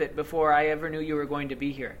heard of it before I ever knew you were going to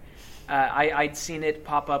be here. I'd seen it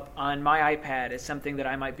pop up on my iPad as something that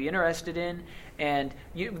I might be interested in, and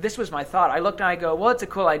this was my thought. I looked and I go, well, it's a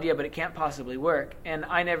cool idea, but it can't possibly work, and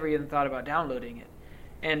I never even thought about downloading it.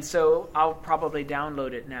 And so I'll probably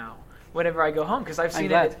download it now whenever I go home, because I've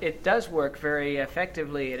seen it does work very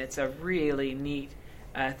effectively, and it's a really neat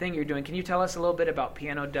thing you're doing. Can you tell us a little bit about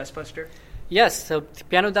Piano Dustbuster? Yes, so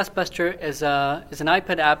Piano Dustbuster is an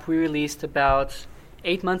iPad app we released about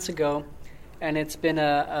 8 months ago. And it's been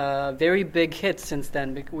a very big hit since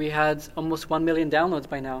then. We had almost 1 million downloads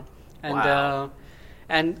by now. And wow.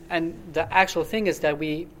 And the actual thing is that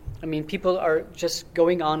people are just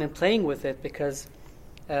going on and playing with it because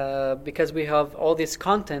we have all this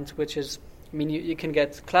content, which is, you can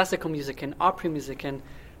get classical music and opera music and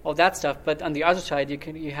all that stuff. But on the other side,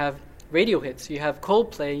 you have radio hits. You have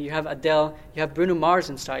Coldplay. You have Adele. You have Bruno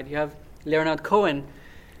Mars inside. You have Leonard Cohen.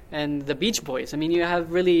 And the Beach Boys. You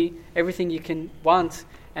have really everything you can want,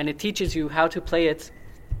 and it teaches you how to play it.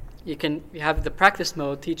 You have the practice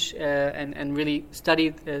mode, teach and really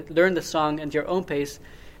study, learn the song at your own pace,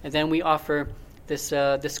 and then we offer this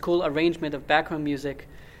cool arrangement of background music,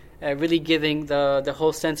 really giving the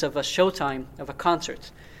whole sense of a showtime, of a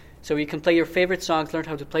concert. So you can play your favorite songs, learn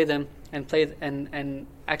how to play them, and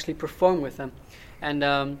actually perform with them.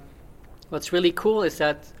 And what's really cool is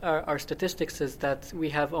that our statistics is that we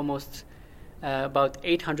have almost about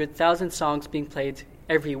 800,000 songs being played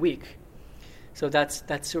every week. So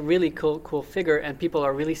that's a really cool figure, and people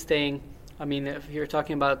are really staying. If you're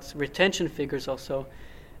talking about retention figures also,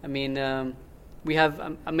 we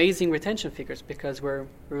have amazing retention figures because we're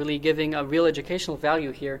really giving a real educational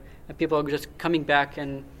value here, and people are just coming back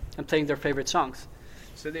and playing their favorite songs.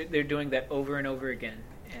 So they're doing that over and over again.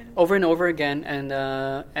 Over and over again,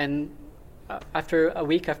 and after a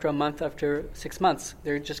week, after a month, after 6 months,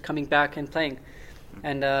 they're just coming back and playing.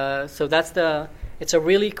 And so it's a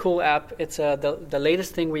really cool app. It's the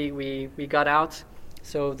latest thing we got out.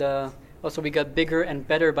 So also we got bigger and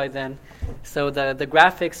better by then. So the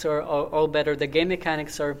graphics are all better. The game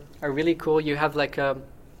mechanics are really cool. You have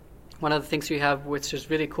one of the things you have, which is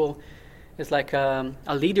really cool, is like a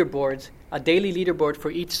leaderboard, a daily leaderboard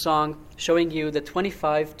for each song, showing you the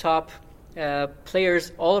 25 top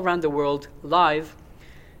players all around the world live,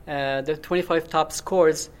 the 25 top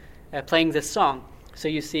scores playing this song. So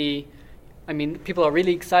you see, people are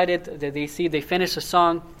really excited. They finish a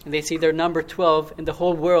song and they see their number 12 in the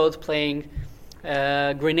whole world playing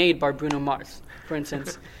Grenade by Bruno Mars, for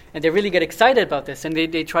instance. And they really get excited about this, and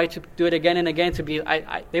they try to do it again and again to be.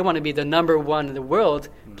 They want to be the number one in the world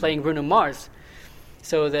playing Bruno Mars.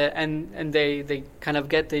 So they kind of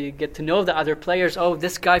get to know the other players. Oh,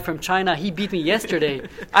 this guy from China, he beat me yesterday.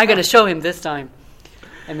 I got to show him this time.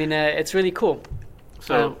 It's really cool.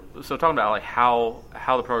 So talking about how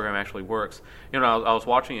the program actually works, I was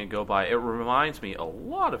watching it go by. It reminds me a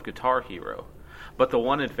lot of Guitar Hero, but the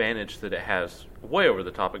one advantage that it has way over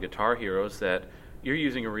the top of Guitar Hero is that you're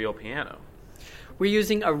using a real piano. We're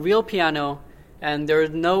using a real piano And there are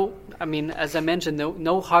no, I mean, as I mentioned,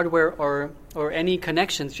 no hardware or any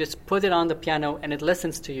connections. Just put it on the piano and it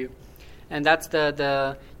listens to you. And that's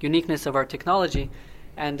the uniqueness of our technology.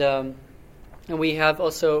 And we have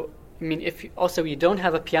also, I mean, if you don't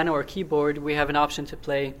have a piano or keyboard, we have an option to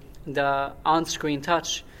play the on-screen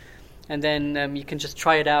touch. And then you can just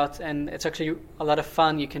try it out, and it's actually a lot of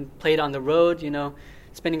fun. You can play it on the road,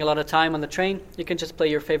 spending a lot of time on the train. You can just play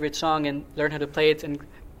your favorite song and learn how to play it and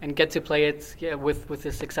get to play it with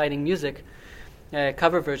this exciting music,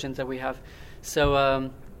 cover versions that we have.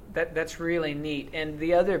 So that's really neat. And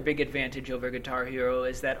the other big advantage over Guitar Hero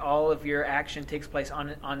is that all of your action takes place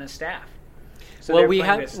on a staff. So well, we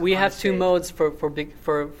have two modes for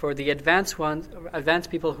the advanced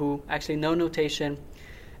people who actually know notation,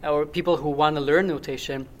 or people who want to learn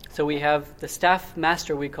notation. So we have the Staff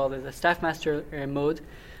Master, we call it the Staff Master mode.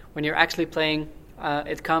 When you're actually playing,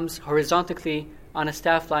 it comes horizontally on a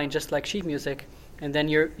staff line, just like sheet music, and then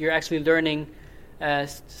you're actually learning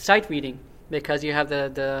sight reading, because you have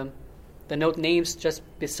the note names just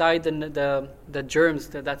beside the germs.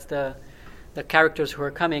 That's the characters who are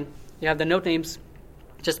coming. You have the note names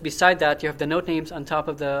just beside that. You have the note names on top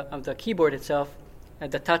of the keyboard itself, at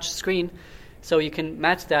the touch screen. So you can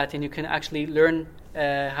match that, and you can actually learn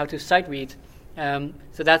how to sight read.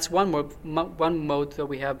 So that's one mode that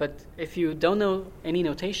we have. But if you don't know any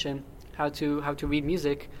notation, how to read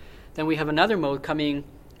music, then we have another mode coming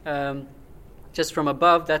just from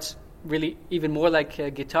above. That's really even more like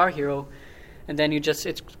Guitar Hero, and then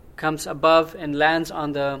it comes above and lands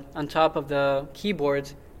on top of the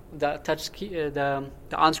keyboard, the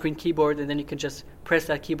on-screen keyboard, and then you can just press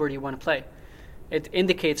that keyboard you want to play. It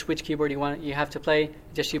indicates which keyboard you have to play.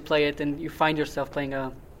 Just you play it, and you find yourself playing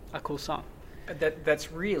a cool song.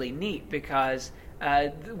 That's really neat, because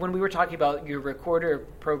when we were talking about your recorder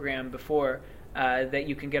program before that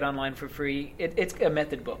you can get online for free, it's a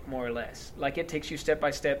method book, more or less. Like, it takes you step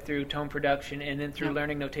by step through tone production and then through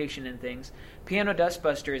learning notation and things. Piano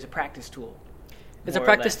Dustbuster is a practice tool. It's a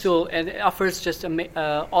practice tool, and it offers just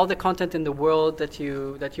all the content in the world that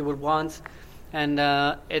you would want. And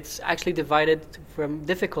it's actually divided from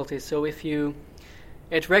difficulties. So we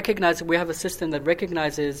have a system that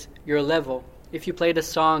recognizes your level. If you played a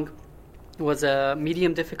song, it was a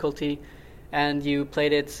medium difficulty, and you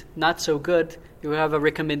played it not so good, you have a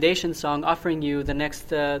recommendation song offering you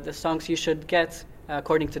the songs you should get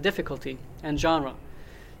according to difficulty and genre.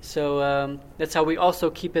 So that's how we also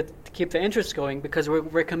keep the interest going, because we're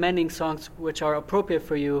recommending songs which are appropriate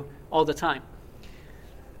for you all the time.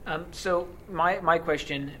 So my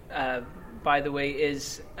question, by the way,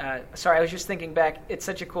 is sorry, I was just thinking back. It's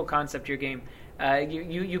such a cool concept, your game.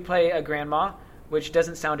 You play a grandma, which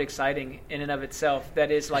doesn't sound exciting in and of itself.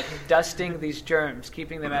 That is like dusting these germs,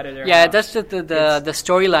 keeping them out of their house. That's the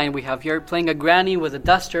storyline we have. You're playing a granny with a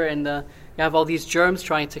duster, and you have all these germs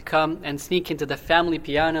trying to come and sneak into the family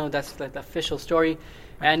piano. That's like the official story,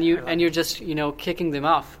 and you're just kicking them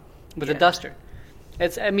off with a duster.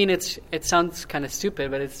 It sounds kind of stupid,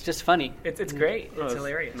 but it's just funny. It's great. It's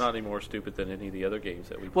hilarious. Not any more stupid than any of the other games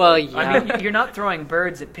that we play. Well, yeah. I mean, you're not throwing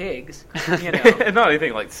birds at pigs, Not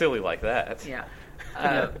anything like silly like that. Yeah.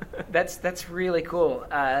 That's really cool.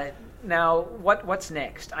 Now, what's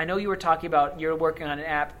next? I know you were talking about you're working on an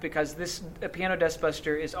app, because this Piano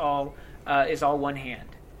Dustbuster is all one hand,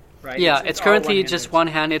 right? Yeah, it's currently just one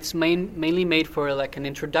hand. It's mainly made for like an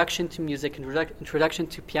introduction to music, introduction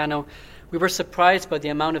to piano. We were surprised by the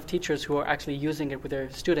amount of teachers who are actually using it with their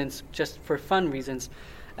students just for fun reasons.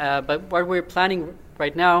 But what we're planning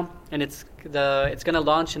right now, and it's going to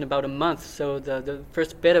launch in about a month. So the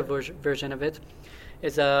first beta version of it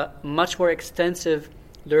is a much more extensive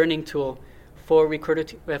learning tool for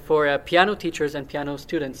piano teachers and piano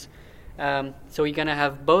students. So you're going to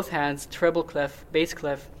have both hands, treble clef, bass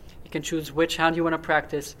clef. You can choose which hand you want to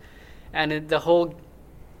practice, and the whole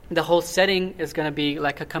setting is going to be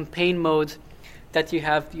like a campaign mode that you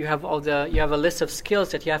have a list of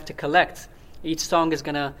skills that you have to collect. Each song is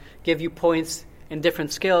going to give you points in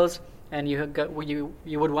different skills, and you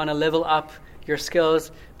would want to level up your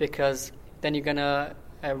skills, because then you're going to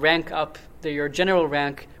rank up your general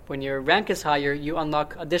rank. When your rank is higher, you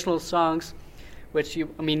unlock additional songs, which you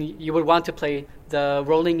would want to play the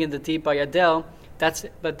Rolling in the Deep by Adele. That's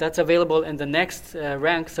available in the next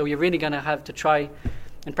rank, so you're really going to have to try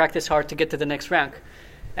and practice hard to get to the next rank.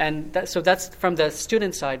 And so that's from the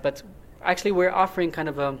student side, but actually we're offering kind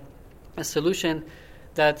of a solution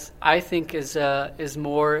that I think is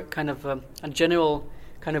more kind of a general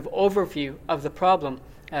kind of overview of the problem.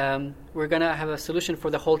 We're going to have a solution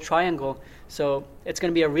for the whole triangle. So it's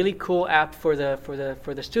going to be a really cool app for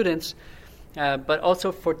the students, but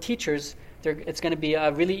also for teachers It's going to be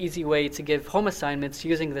a really easy way to give home assignments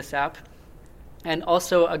using this app, and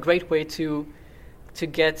also a great way to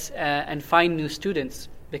get and find new students,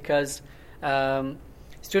 because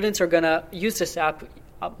students are going to use this app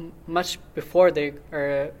much before they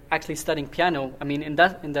are actually studying piano. I mean, in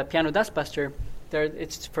the Piano Dustbuster,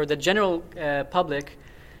 it's for the general public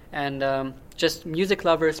and just music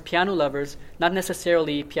lovers, piano lovers, not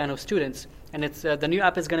necessarily piano students. And it's the new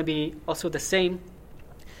app is going to be also the same,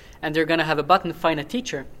 and they're going to have a button, Find a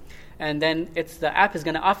Teacher. And then the app is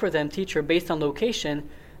going to offer them teacher based on location,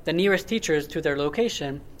 the nearest teachers to their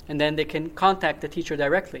location, and then they can contact the teacher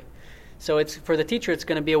directly. So it's for the teacher, it's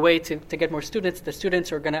going to be a way to get more students. The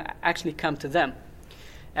students are going to actually come to them.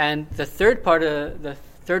 And the third part of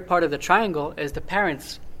the triangle is the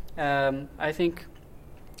parents. I think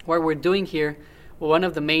what we're doing here, one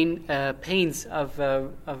of the main pains of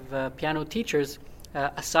piano teachers,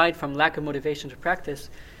 aside from lack of motivation to practice,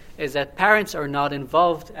 is that parents are not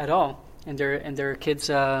involved at all in their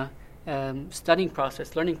kids' studying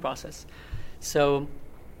process, learning process. So,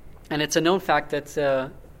 and it's a known fact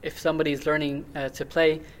that if somebody is learning to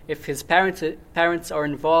play, if his parents are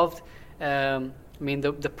involved, I mean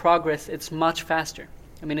the progress, it's much faster.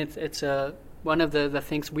 I mean it's one of the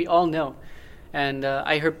things we all know. And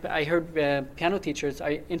I heard piano teachers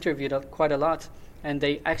I interviewed quite a lot, and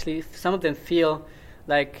they actually, some of them feel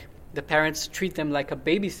like the parents treat them like a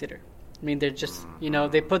babysitter. I mean, they're just,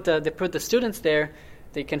 they put the students there,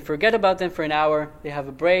 they can forget about them for an hour, they have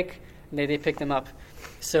a break, and they pick them up.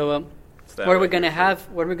 So what we're going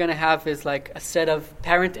to have is like a set of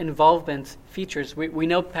parent involvement features. We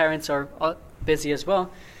know parents are busy as well,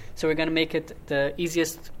 so we're going to make it the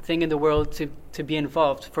easiest thing in the world to be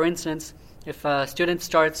involved. For instance, if a student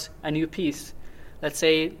starts a new piece, let's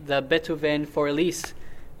say the Beethoven for Elise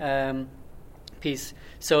piece,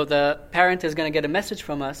 so the parent is going to get a message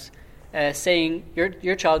from us saying,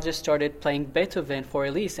 your child just started playing Beethoven for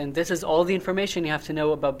Elise, and this is all the information you have to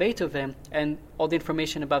know about Beethoven and all the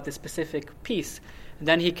information about this specific piece. And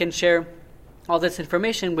then he can share all this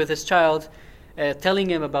information with his child, telling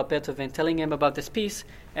him about Beethoven, telling him about this piece,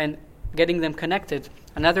 and getting them connected.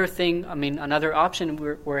 Another option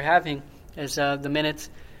we're having is the minute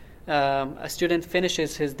a student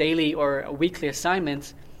finishes his daily or a weekly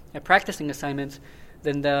assignment, a practicing assignment,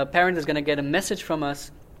 then the parent is going to get a message from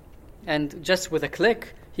us, and just with a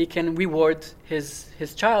click, he can reward his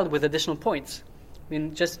child with additional points. I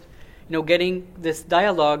mean, just getting this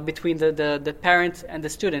dialogue between the parent and the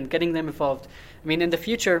student, getting them involved. I mean, in the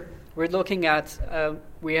future, we're looking at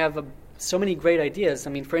we have so many great ideas. I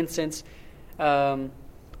mean, for instance,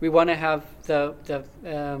 we want to have the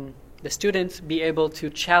student be able to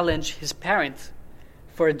challenge his parent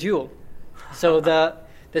for a duel. So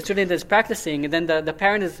the student is practicing, and then the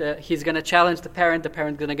parent is he's going to challenge the parent. The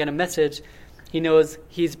parent going to get a message. He knows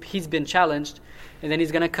he's been challenged, and then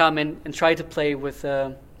he's going to come and try to play with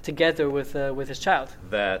together with his child.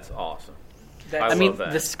 That's awesome. I mean,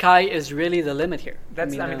 the sky is really the limit here.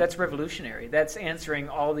 That's revolutionary. That's answering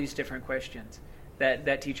all these different questions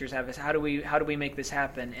that teachers have. Is how do we make this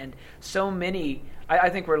happen? And so many. I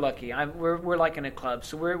think we're lucky. We're like in a club.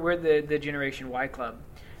 So we're the Generation Y club.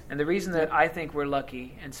 And the reason that I think we're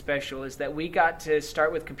lucky and special is that we got to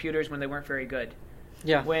start with computers when they weren't very good.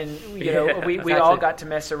 Yeah. When we all got to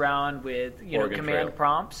mess around with Oregon command Trail.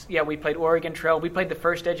 prompts. Yeah, we played Oregon Trail. We played the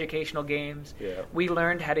first educational games. Yeah. We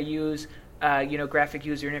learned how to use graphic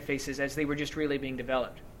user interfaces as they were just really being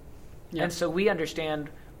developed. Yeah. And so we understand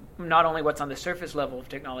not only what's on the surface level of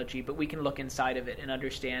technology, but we can look inside of it and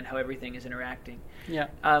understand how everything is interacting. Yeah.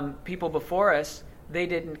 People before us, they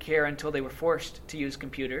didn't care until they were forced to use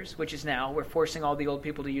computers, which is now. We're forcing all the old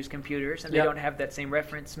people to use computers, and they don't have that same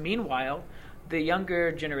reference. Meanwhile, the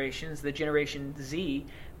younger generations, the Generation Z,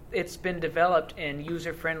 it's been developed and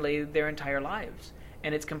user-friendly their entire lives.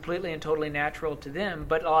 And it's completely and totally natural to them,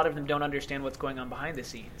 but a lot of them don't understand what's going on behind the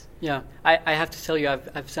scenes. Yeah, I have to tell you,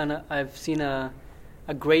 I've seen a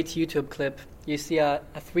great YouTube clip. You see a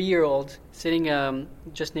 3-year-old sitting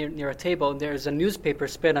just near a table. There's a newspaper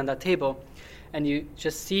spread on that table, and you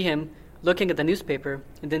just see him looking at the newspaper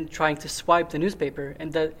and then trying to swipe the newspaper,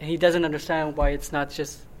 and he doesn't understand why it's not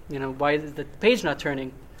just why is the page not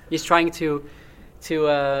turning. He's trying to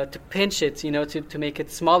pinch it, to make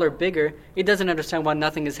it smaller, bigger. He doesn't understand why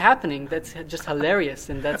nothing is happening. That's just hilarious,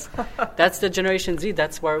 and that's the Generation Z.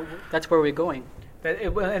 That's where we're going.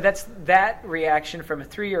 That reaction from a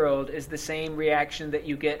 3-year-old is the same reaction that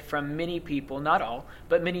you get from many people, not all,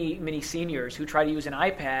 but many seniors who try to use an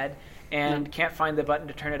iPad and can't find the button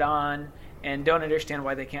to turn it on and don't understand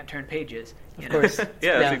why they can't turn pages. Of course.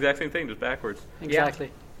 Yeah, it's the exact same thing, just backwards.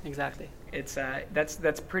 Exactly. Exactly. It's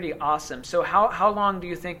that's pretty awesome. So how long do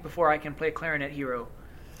you think before I can play Clarinet Hero?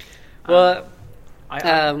 Well,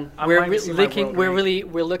 I'm we're wanting to see my world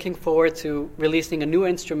rank. we're looking forward to releasing a new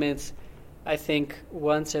instrument. I think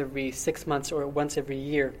once every 6 months or once every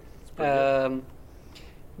year,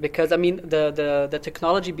 because I mean the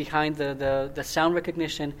technology behind the sound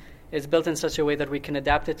recognition is built in such a way that we can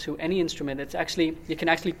adapt it to any instrument. You can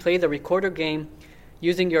actually play the recorder game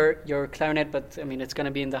using your clarinet, but I mean it's going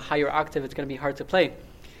to be in the higher octave. It's going to be hard to play.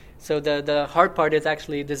 So the hard part is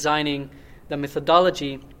actually designing the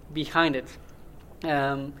methodology behind it.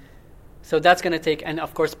 So that's going to take, and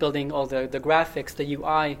of course building all the graphics, the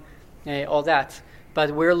UI, all that.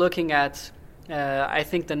 But we're looking at, I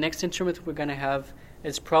think the next instrument we're going to have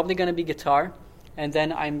is probably going to be guitar, and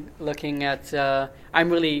then I'm looking at, I'm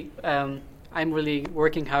really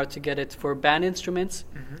working hard to get it for band instruments,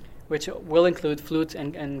 which will include flute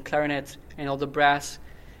and clarinet and all the brass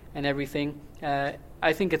and everything.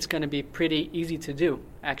 I think it's going to be pretty easy to do,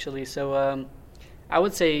 actually. So I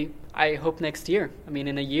would say I hope next year. I mean,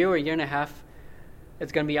 in a year or a year and a half,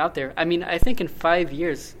 it's going to be out there. I mean, I think in 5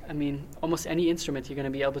 years, I mean, almost any instrument you're going to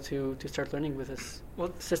be able to start learning with this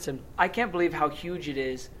system. I can't believe how huge it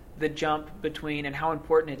is, the jump between, and how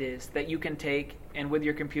important it is that you can take and with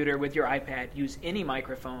your computer, with your iPad, use any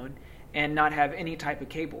microphone and not have any type of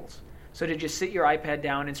cables. So to just sit your iPad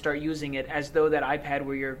down and start using it as though that iPad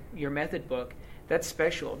were your method book, that's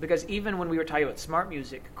special. Because even when we were talking about smart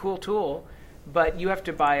music, cool tool, but you have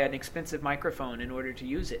to buy an expensive microphone in order to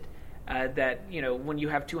use it. When you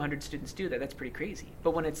have 200 students do that, that's pretty crazy.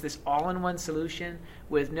 But when it's this all-in-one solution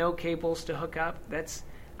with no cables to hook up,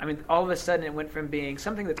 all of a sudden it went from being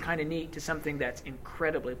something that's kind of neat to something that's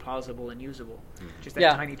incredibly plausible and usable. Just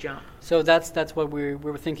that tiny jump. So that's what we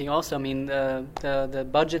were thinking also. I mean, the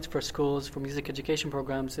budget for schools, for music education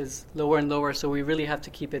programs is lower and lower, so we really have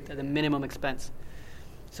to keep it at a minimum expense.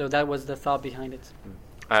 So that was the thought behind it.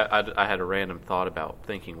 I had a random thought about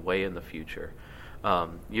thinking way in the future.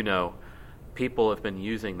 People have been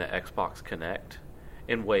using the Xbox Kinect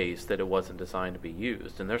in ways that it wasn't designed to be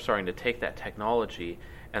used, and they're starting to take that technology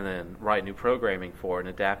and then write new programming for it and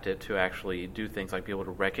adapt it to actually do things like be able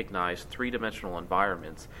to recognize three-dimensional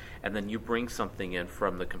environments, and then you bring something in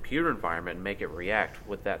from the computer environment and make it react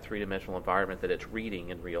with that three-dimensional environment that it's reading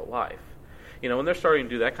in real life. When they're starting to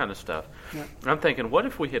do that kind of stuff, I'm thinking, what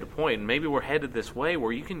if we hit a point, and maybe we're headed this way,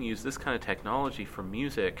 where you can use this kind of technology for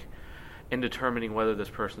music in determining whether this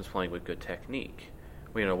person's playing with good technique.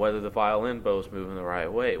 Whether the violin bow's moving the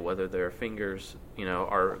right way, whether their fingers,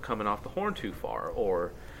 are coming off the horn too far,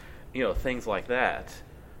 or, things like that.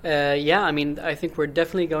 I think we're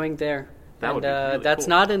definitely going there. That would be really that's cool.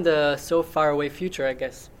 not in the so far away future, I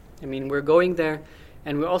guess. I mean, we're going there,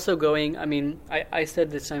 and we're also going. I mean, I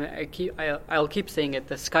said this. I'll keep saying it.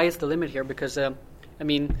 The sky is the limit here, because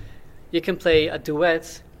you can play a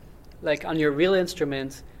duet, like on your real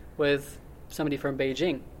instrument, with somebody from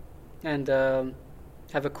Beijing, and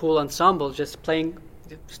have a cool ensemble just playing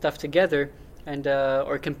stuff together, and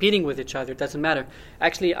or competing with each other. It doesn't matter.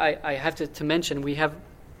 Actually, I have to mention, we have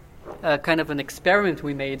kind of an experiment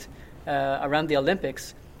we made around the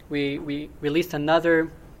Olympics. We released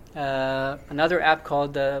another app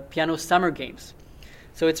called the Piano Summer Games.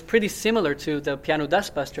 So it's pretty similar to the Piano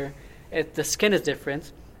Dustbuster. The skin is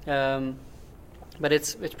different, but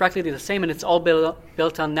it's practically the same, and it's all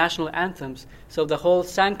built on national anthems. So the whole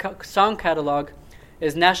song catalog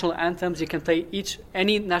is national anthems. You can play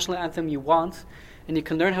any national anthem you want, and you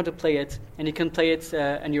can learn how to play it, and you can play it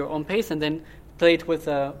in your own pace, and then play it with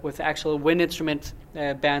actual wind instrument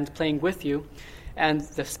band playing with you. And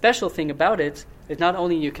the special thing about it is not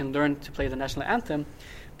only you can learn to play the national anthem,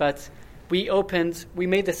 but we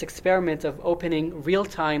made this experiment of opening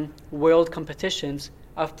real-time world competitions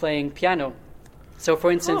of playing piano. So,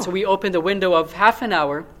 for instance, we opened a window of half an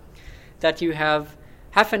hour that you have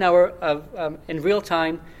half an hour of in real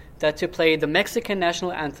time to play the Mexican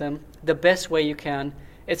national anthem the best way you can.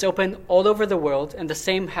 It's open all over the world in the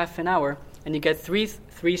same half an hour, and you get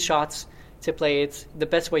three shots to play it the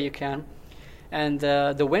best way you can. And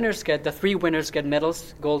the three winners get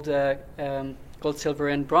medals: gold, silver,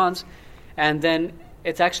 and bronze. And then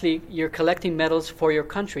it's actually, you're collecting medals for your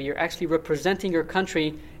country. You're actually representing your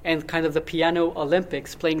country in kind of the piano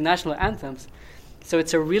Olympics, playing national anthems. So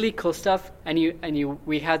it's a really cool stuff. And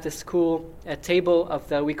we had this cool table of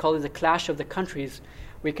we call it the Clash of the Countries.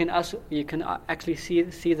 You can actually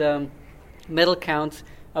see the medal count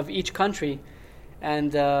of each country.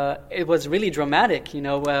 And it was really dramatic,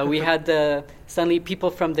 We had suddenly people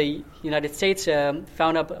from the United States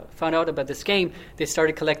found out about this game. They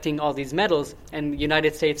started collecting all these medals, and the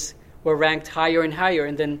United States were ranked higher and higher.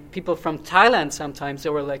 And then people from Thailand sometimes,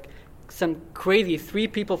 there were like some crazy 3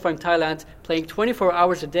 people from Thailand playing 24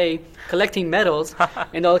 hours a day, collecting medals,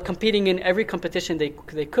 and all competing in every competition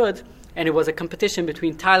they could. And it was a competition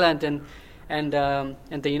between Thailand and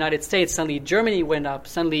the United States. Suddenly Germany went up.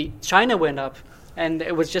 Suddenly China went up. And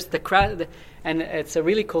it was just the crowd. And it's a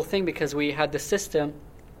really cool thing because we had the system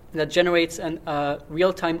that generates a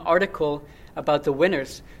real-time article about the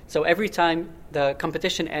winners. So every time the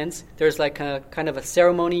competition ends, there's like a kind of a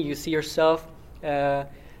ceremony. You see yourself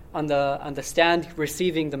on the stand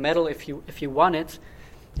receiving the medal if you won it,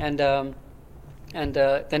 and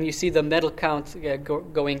then you see the medal count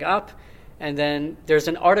going up, and then there's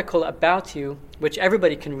an article about you which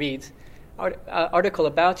everybody can read. Article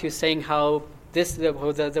about you saying how there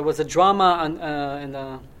was a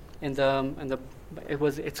drama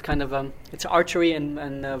it's archery and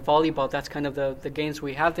volleyball. That's kind of the games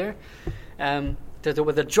we have there. There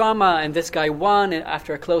was a drama, and this guy won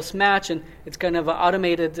after a close match, and it's kind of an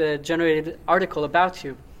automated, generated article about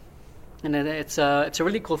you. And then it's a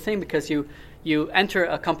really cool thing because you enter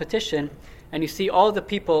a competition, and you see all the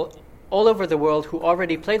people all over the world who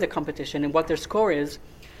already play the competition and what their score is,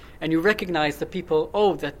 and you recognize the people.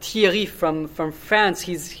 Oh, the Thierry from France,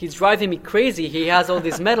 he's driving me crazy. He has all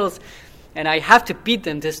these medals, and I have to beat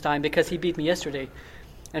them this time because he beat me yesterday.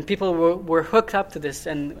 And people were hooked up to this,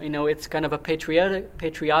 and it's kind of a patriotic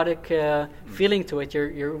feeling to it.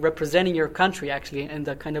 You're representing your country actually in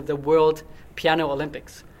the kind of the World Piano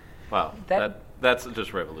Olympics. Wow, that's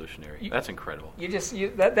just revolutionary. That's incredible.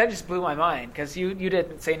 That just blew my mind because you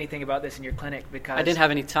didn't say anything about this in your clinic because I didn't have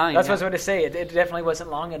any time. That's what I was going to say. It definitely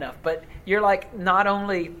wasn't long enough. But you're like not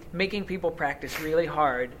only making people practice really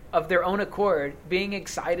hard of their own accord, being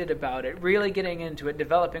excited about it, really getting into it,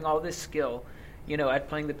 developing all this skill, at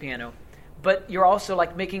playing the piano, but you're also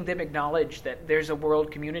like making them acknowledge that there's a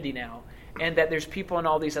world community now, and that there's people in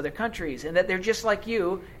all these other countries, and that they're just like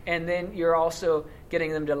you, and then you're also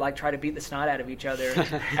getting them to like try to beat the snot out of each other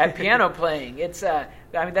at piano playing. It's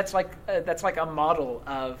that's like a model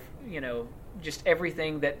of just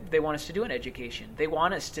everything that they want us to do in education. They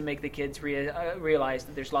want us to make the kids realize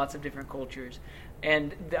that there's lots of different cultures,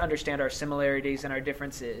 and understand our similarities and our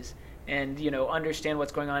differences, and understand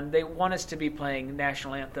what's going on. They want us to be playing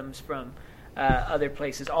national anthems from other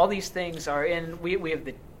places. All these things are in. We have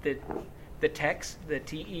the TEKS, the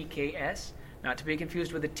TEKS, not to be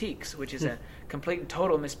confused with the TEKS, which is a complete and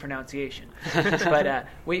total mispronunciation. But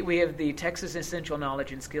we have the Texas Essential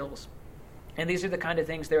Knowledge and Skills. And these are the kind of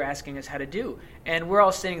things they're asking us how to do. And we're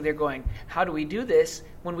all sitting there going, how do we do this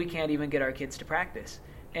when we can't even get our kids to practice?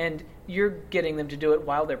 And you're getting them to do it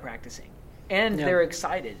while they're practicing. And they're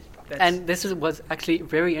excited. And this was actually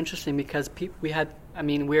very interesting because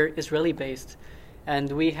we're Israeli-based, and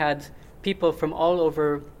we had people from all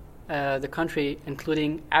over the country,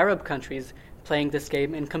 including Arab countries, playing this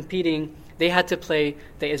game and competing. They had to play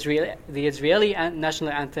the Israeli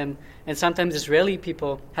national anthem, and sometimes Israeli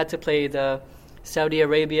people had to play the Saudi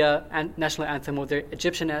Arabia national anthem or the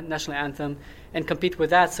Egyptian national anthem and compete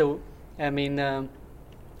with that. So,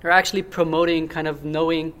 they're actually promoting kind of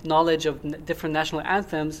knowledge of different national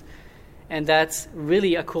anthems, and that's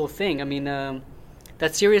really a cool thing.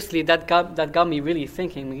 That got me really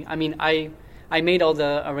thinking. I made all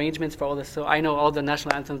the arrangements for all this, so I know all the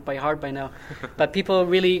national anthems by heart by now. But people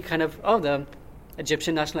really kind of, the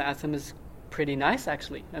Egyptian national anthem is pretty nice,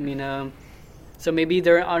 actually. So maybe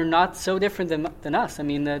they are not so different than us.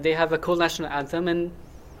 They have a cool national anthem, and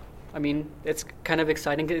it's kind of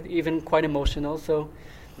exciting, even quite emotional. So,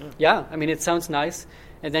 it sounds nice.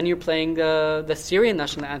 And then you're playing the Syrian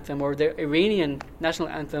national anthem or the Iranian national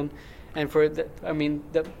anthem, and for the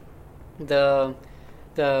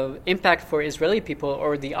impact for Israeli people,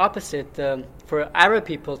 or the opposite, for Arab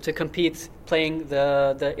people to compete playing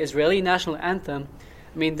the Israeli national anthem,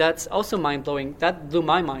 that's also mind-blowing. That blew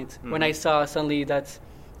my mind when I saw suddenly that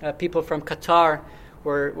people from Qatar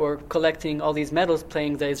were collecting all these medals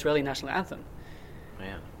playing the Israeli national anthem.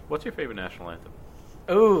 Man, what's your favorite national anthem?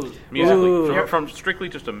 Ooh. Musically, from strictly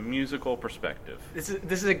just a musical perspective. This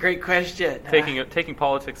is a great question. Taking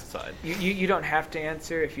politics aside. You don't have to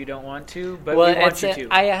answer if you don't want to, but we want you to.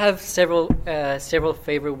 I have several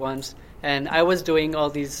favorite ones, and I was doing all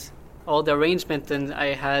the arrangement, and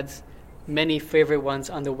I had many favorite ones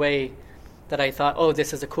on the way that I thought,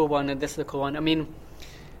 this is a cool one, and this is a cool one.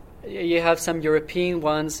 You have some European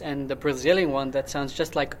ones and the Brazilian one that sounds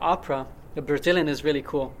just like opera. The Brazilian is really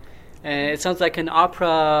cool. It sounds like an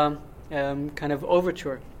opera kind of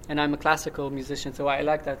overture, and I'm a classical musician, so I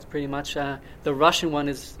like that pretty much. The Russian one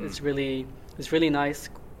is really nice,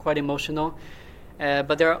 quite emotional.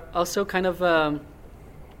 But there are also kind of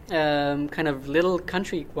kind of little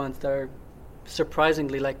country ones that are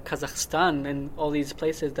surprisingly like Kazakhstan and all these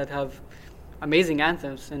places that have amazing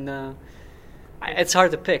anthems, and it's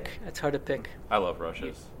hard to pick. I love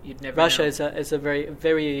Russia's. You'd never Russia know. is a very,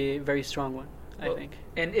 very, very strong one, I think.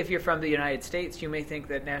 And if you're from the United States, you may think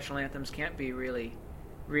that national anthems can't be really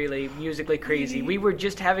musically crazy. We were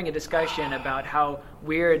just having a discussion about how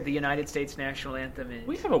weird the United States national anthem is.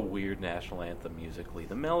 We have a weird national anthem musically.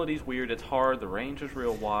 The melody's weird. It's hard. The range is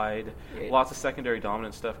real wide. Lots of secondary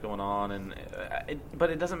dominant stuff going on, but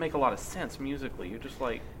it doesn't make a lot of sense musically. You're just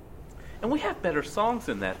like, and we have better songs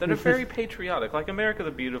than that are very patriotic. Like "America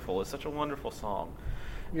the Beautiful" is such a wonderful song,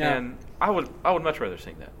 and I would much rather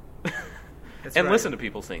sing that. And right. listen to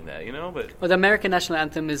people sing that, But Well, the American national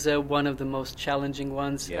anthem is one of the most challenging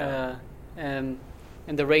ones, and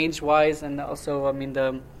the range-wise, and also, I mean,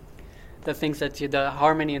 the things that the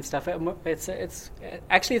harmony and stuff. It's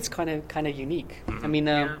kind of unique. I mean,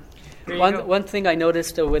 one thing I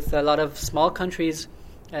noticed with a lot of small countries,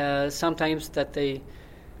 sometimes that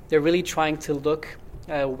they're really trying to look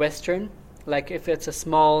Western. Like if it's a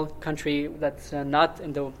small country that's not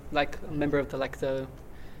in the like a member of the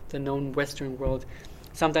known Western world,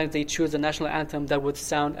 sometimes they choose a national anthem that would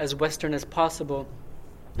sound as Western as possible,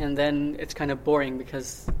 and then it's kind of boring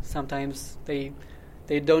because sometimes they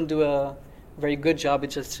don't do a very good job.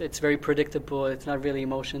 It's very predictable. It's not really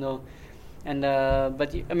emotional, and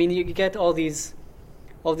but you get all this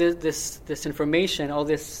information, all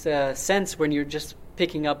this sense when you're just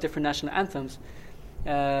picking up different national anthems.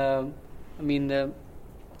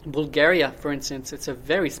 Bulgaria, for instance, it's a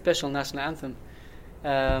very special national anthem.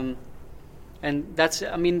 And that's,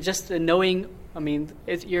 just knowing,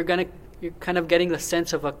 you're kind of getting the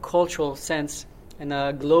sense of a cultural sense and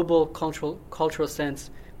a global cultural sense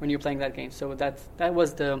when you're playing that game. So that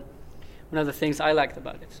was one of the things I liked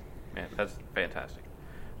about it. Man, that's fantastic.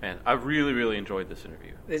 Man, I really, really enjoyed this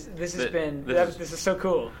interview. This is so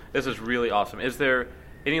cool. This is really awesome. Is there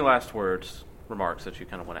any last remarks that you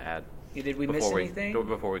kind of want to add? Did we miss anything?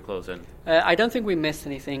 Before we close in? I don't think we missed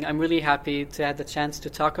anything. I'm really happy to have the chance to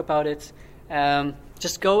talk about it.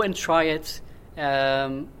 Just go and try it.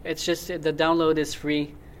 It's just the download is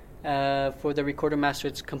free for the Recorder Master.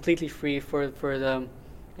 It's completely free for the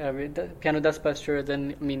Piano Dustbuster.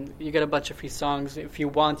 Then you get a bunch of free songs. If you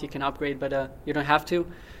want, you can upgrade, but you don't have to.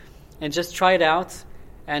 And just try it out.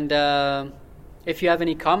 And if you have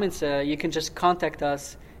any comments, you can just contact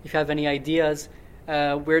us. If you have any ideas.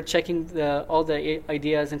 We're checking all the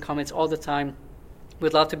ideas and comments all the time.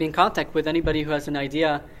 We'd love to be in contact with anybody who has an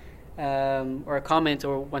idea or a comment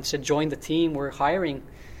or wants to join the team. We're hiring.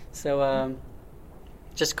 So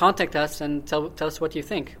just contact us and tell us what you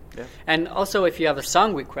think. Yeah. And also if you have a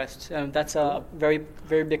song request, that's a very,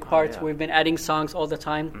 very big part. We've been adding songs all the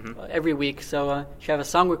time, every week. So if you have a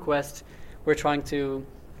song request, we're trying to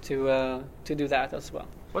do that as well.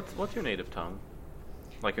 What's your native tongue?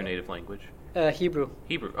 Like your native language? Hebrew.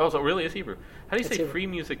 Hebrew. Oh, so it really is Hebrew. How do you say Hebrew.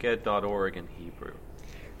 freemusiced.org in Hebrew?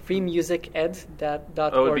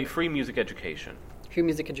 freemusiced.org. Oh, it would be Free Music Education. Free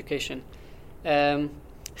Music Education. Chinuch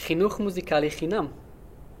Muzikali Chinam.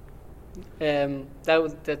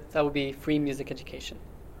 That would be Free Music Education.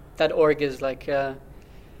 That org is like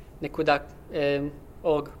Nekudak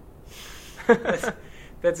org.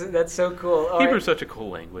 That's so cool. Hebrew's such a cool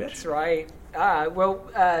language. That's right.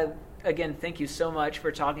 Again, thank you so much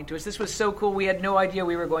for talking to us. This was so cool. We had no idea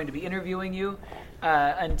we were going to be interviewing you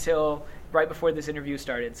until right before this interview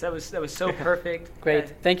started. So that was so perfect. Great.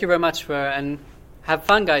 Thank you very much and have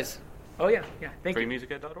fun, guys. Oh yeah. Thank you.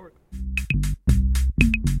 freemusiced.org.